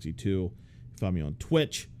 twitch.tv/Bluemoxie2. Find me on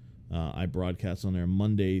Twitch. I broadcast on there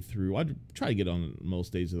Monday through. I try to get on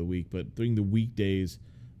most days of the week, but during the weekdays,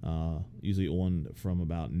 usually on from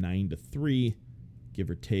about 9 to 3, give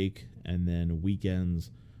or take, and then weekends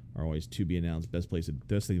are always to be announced. Best thing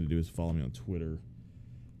to do is follow me on Twitter,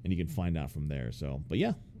 and you can find out from there. So, but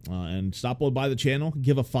yeah, and stop by the channel,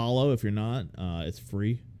 give a follow if you're not. It's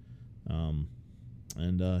free, and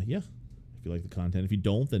yeah, if you like the content. If you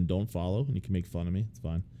don't, then don't follow, and you can make fun of me. It's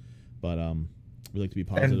fine, but we like to be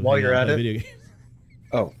positive. And while you're at it, video games.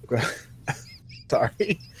 Oh,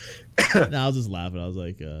 sorry. No, I was just laughing. I was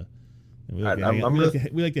like, we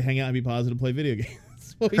like to hang out and be positive, play video games.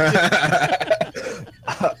 That's what we do.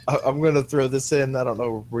 I'm going to throw this in. I don't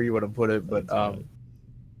know where you want to put it, but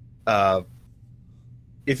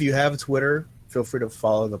if you have Twitter, feel free to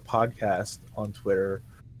follow the podcast on Twitter,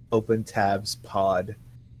 Open Tabs Pod.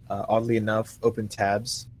 Oddly enough, Open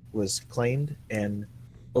Tabs was claimed, and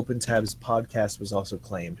Open Tabs Podcast was also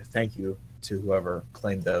claimed. Thank you to whoever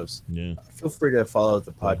claimed those. Yeah. Feel free to follow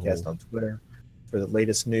the podcast on Twitter for the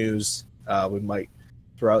latest news. We might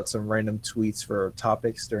throw out some random tweets for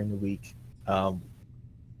topics during the week.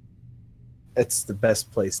 It's the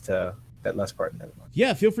best place to. That last part, never mind.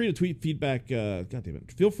 Yeah, feel free to tweet feedback. God damn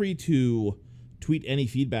it. Feel free to tweet any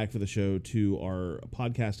feedback for the show to our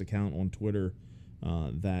podcast account on Twitter.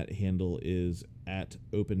 That handle is at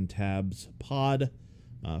OpenTabsPod.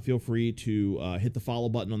 Feel free to hit the follow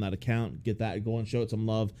button on that account, get that going, show it some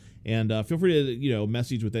love, and feel free to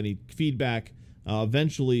message with any feedback.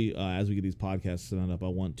 Eventually, as we get these podcasts set up, I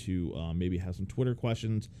want to maybe have some Twitter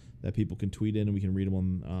questions that people can tweet in, and we can read them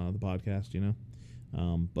on the podcast.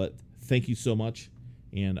 But thank you so much,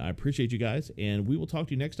 and I appreciate you guys, and we will talk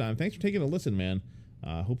to you next time. Thanks for taking a listen, man.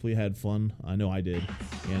 Hopefully you had fun. I know I did,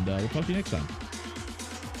 and we'll talk to you next time.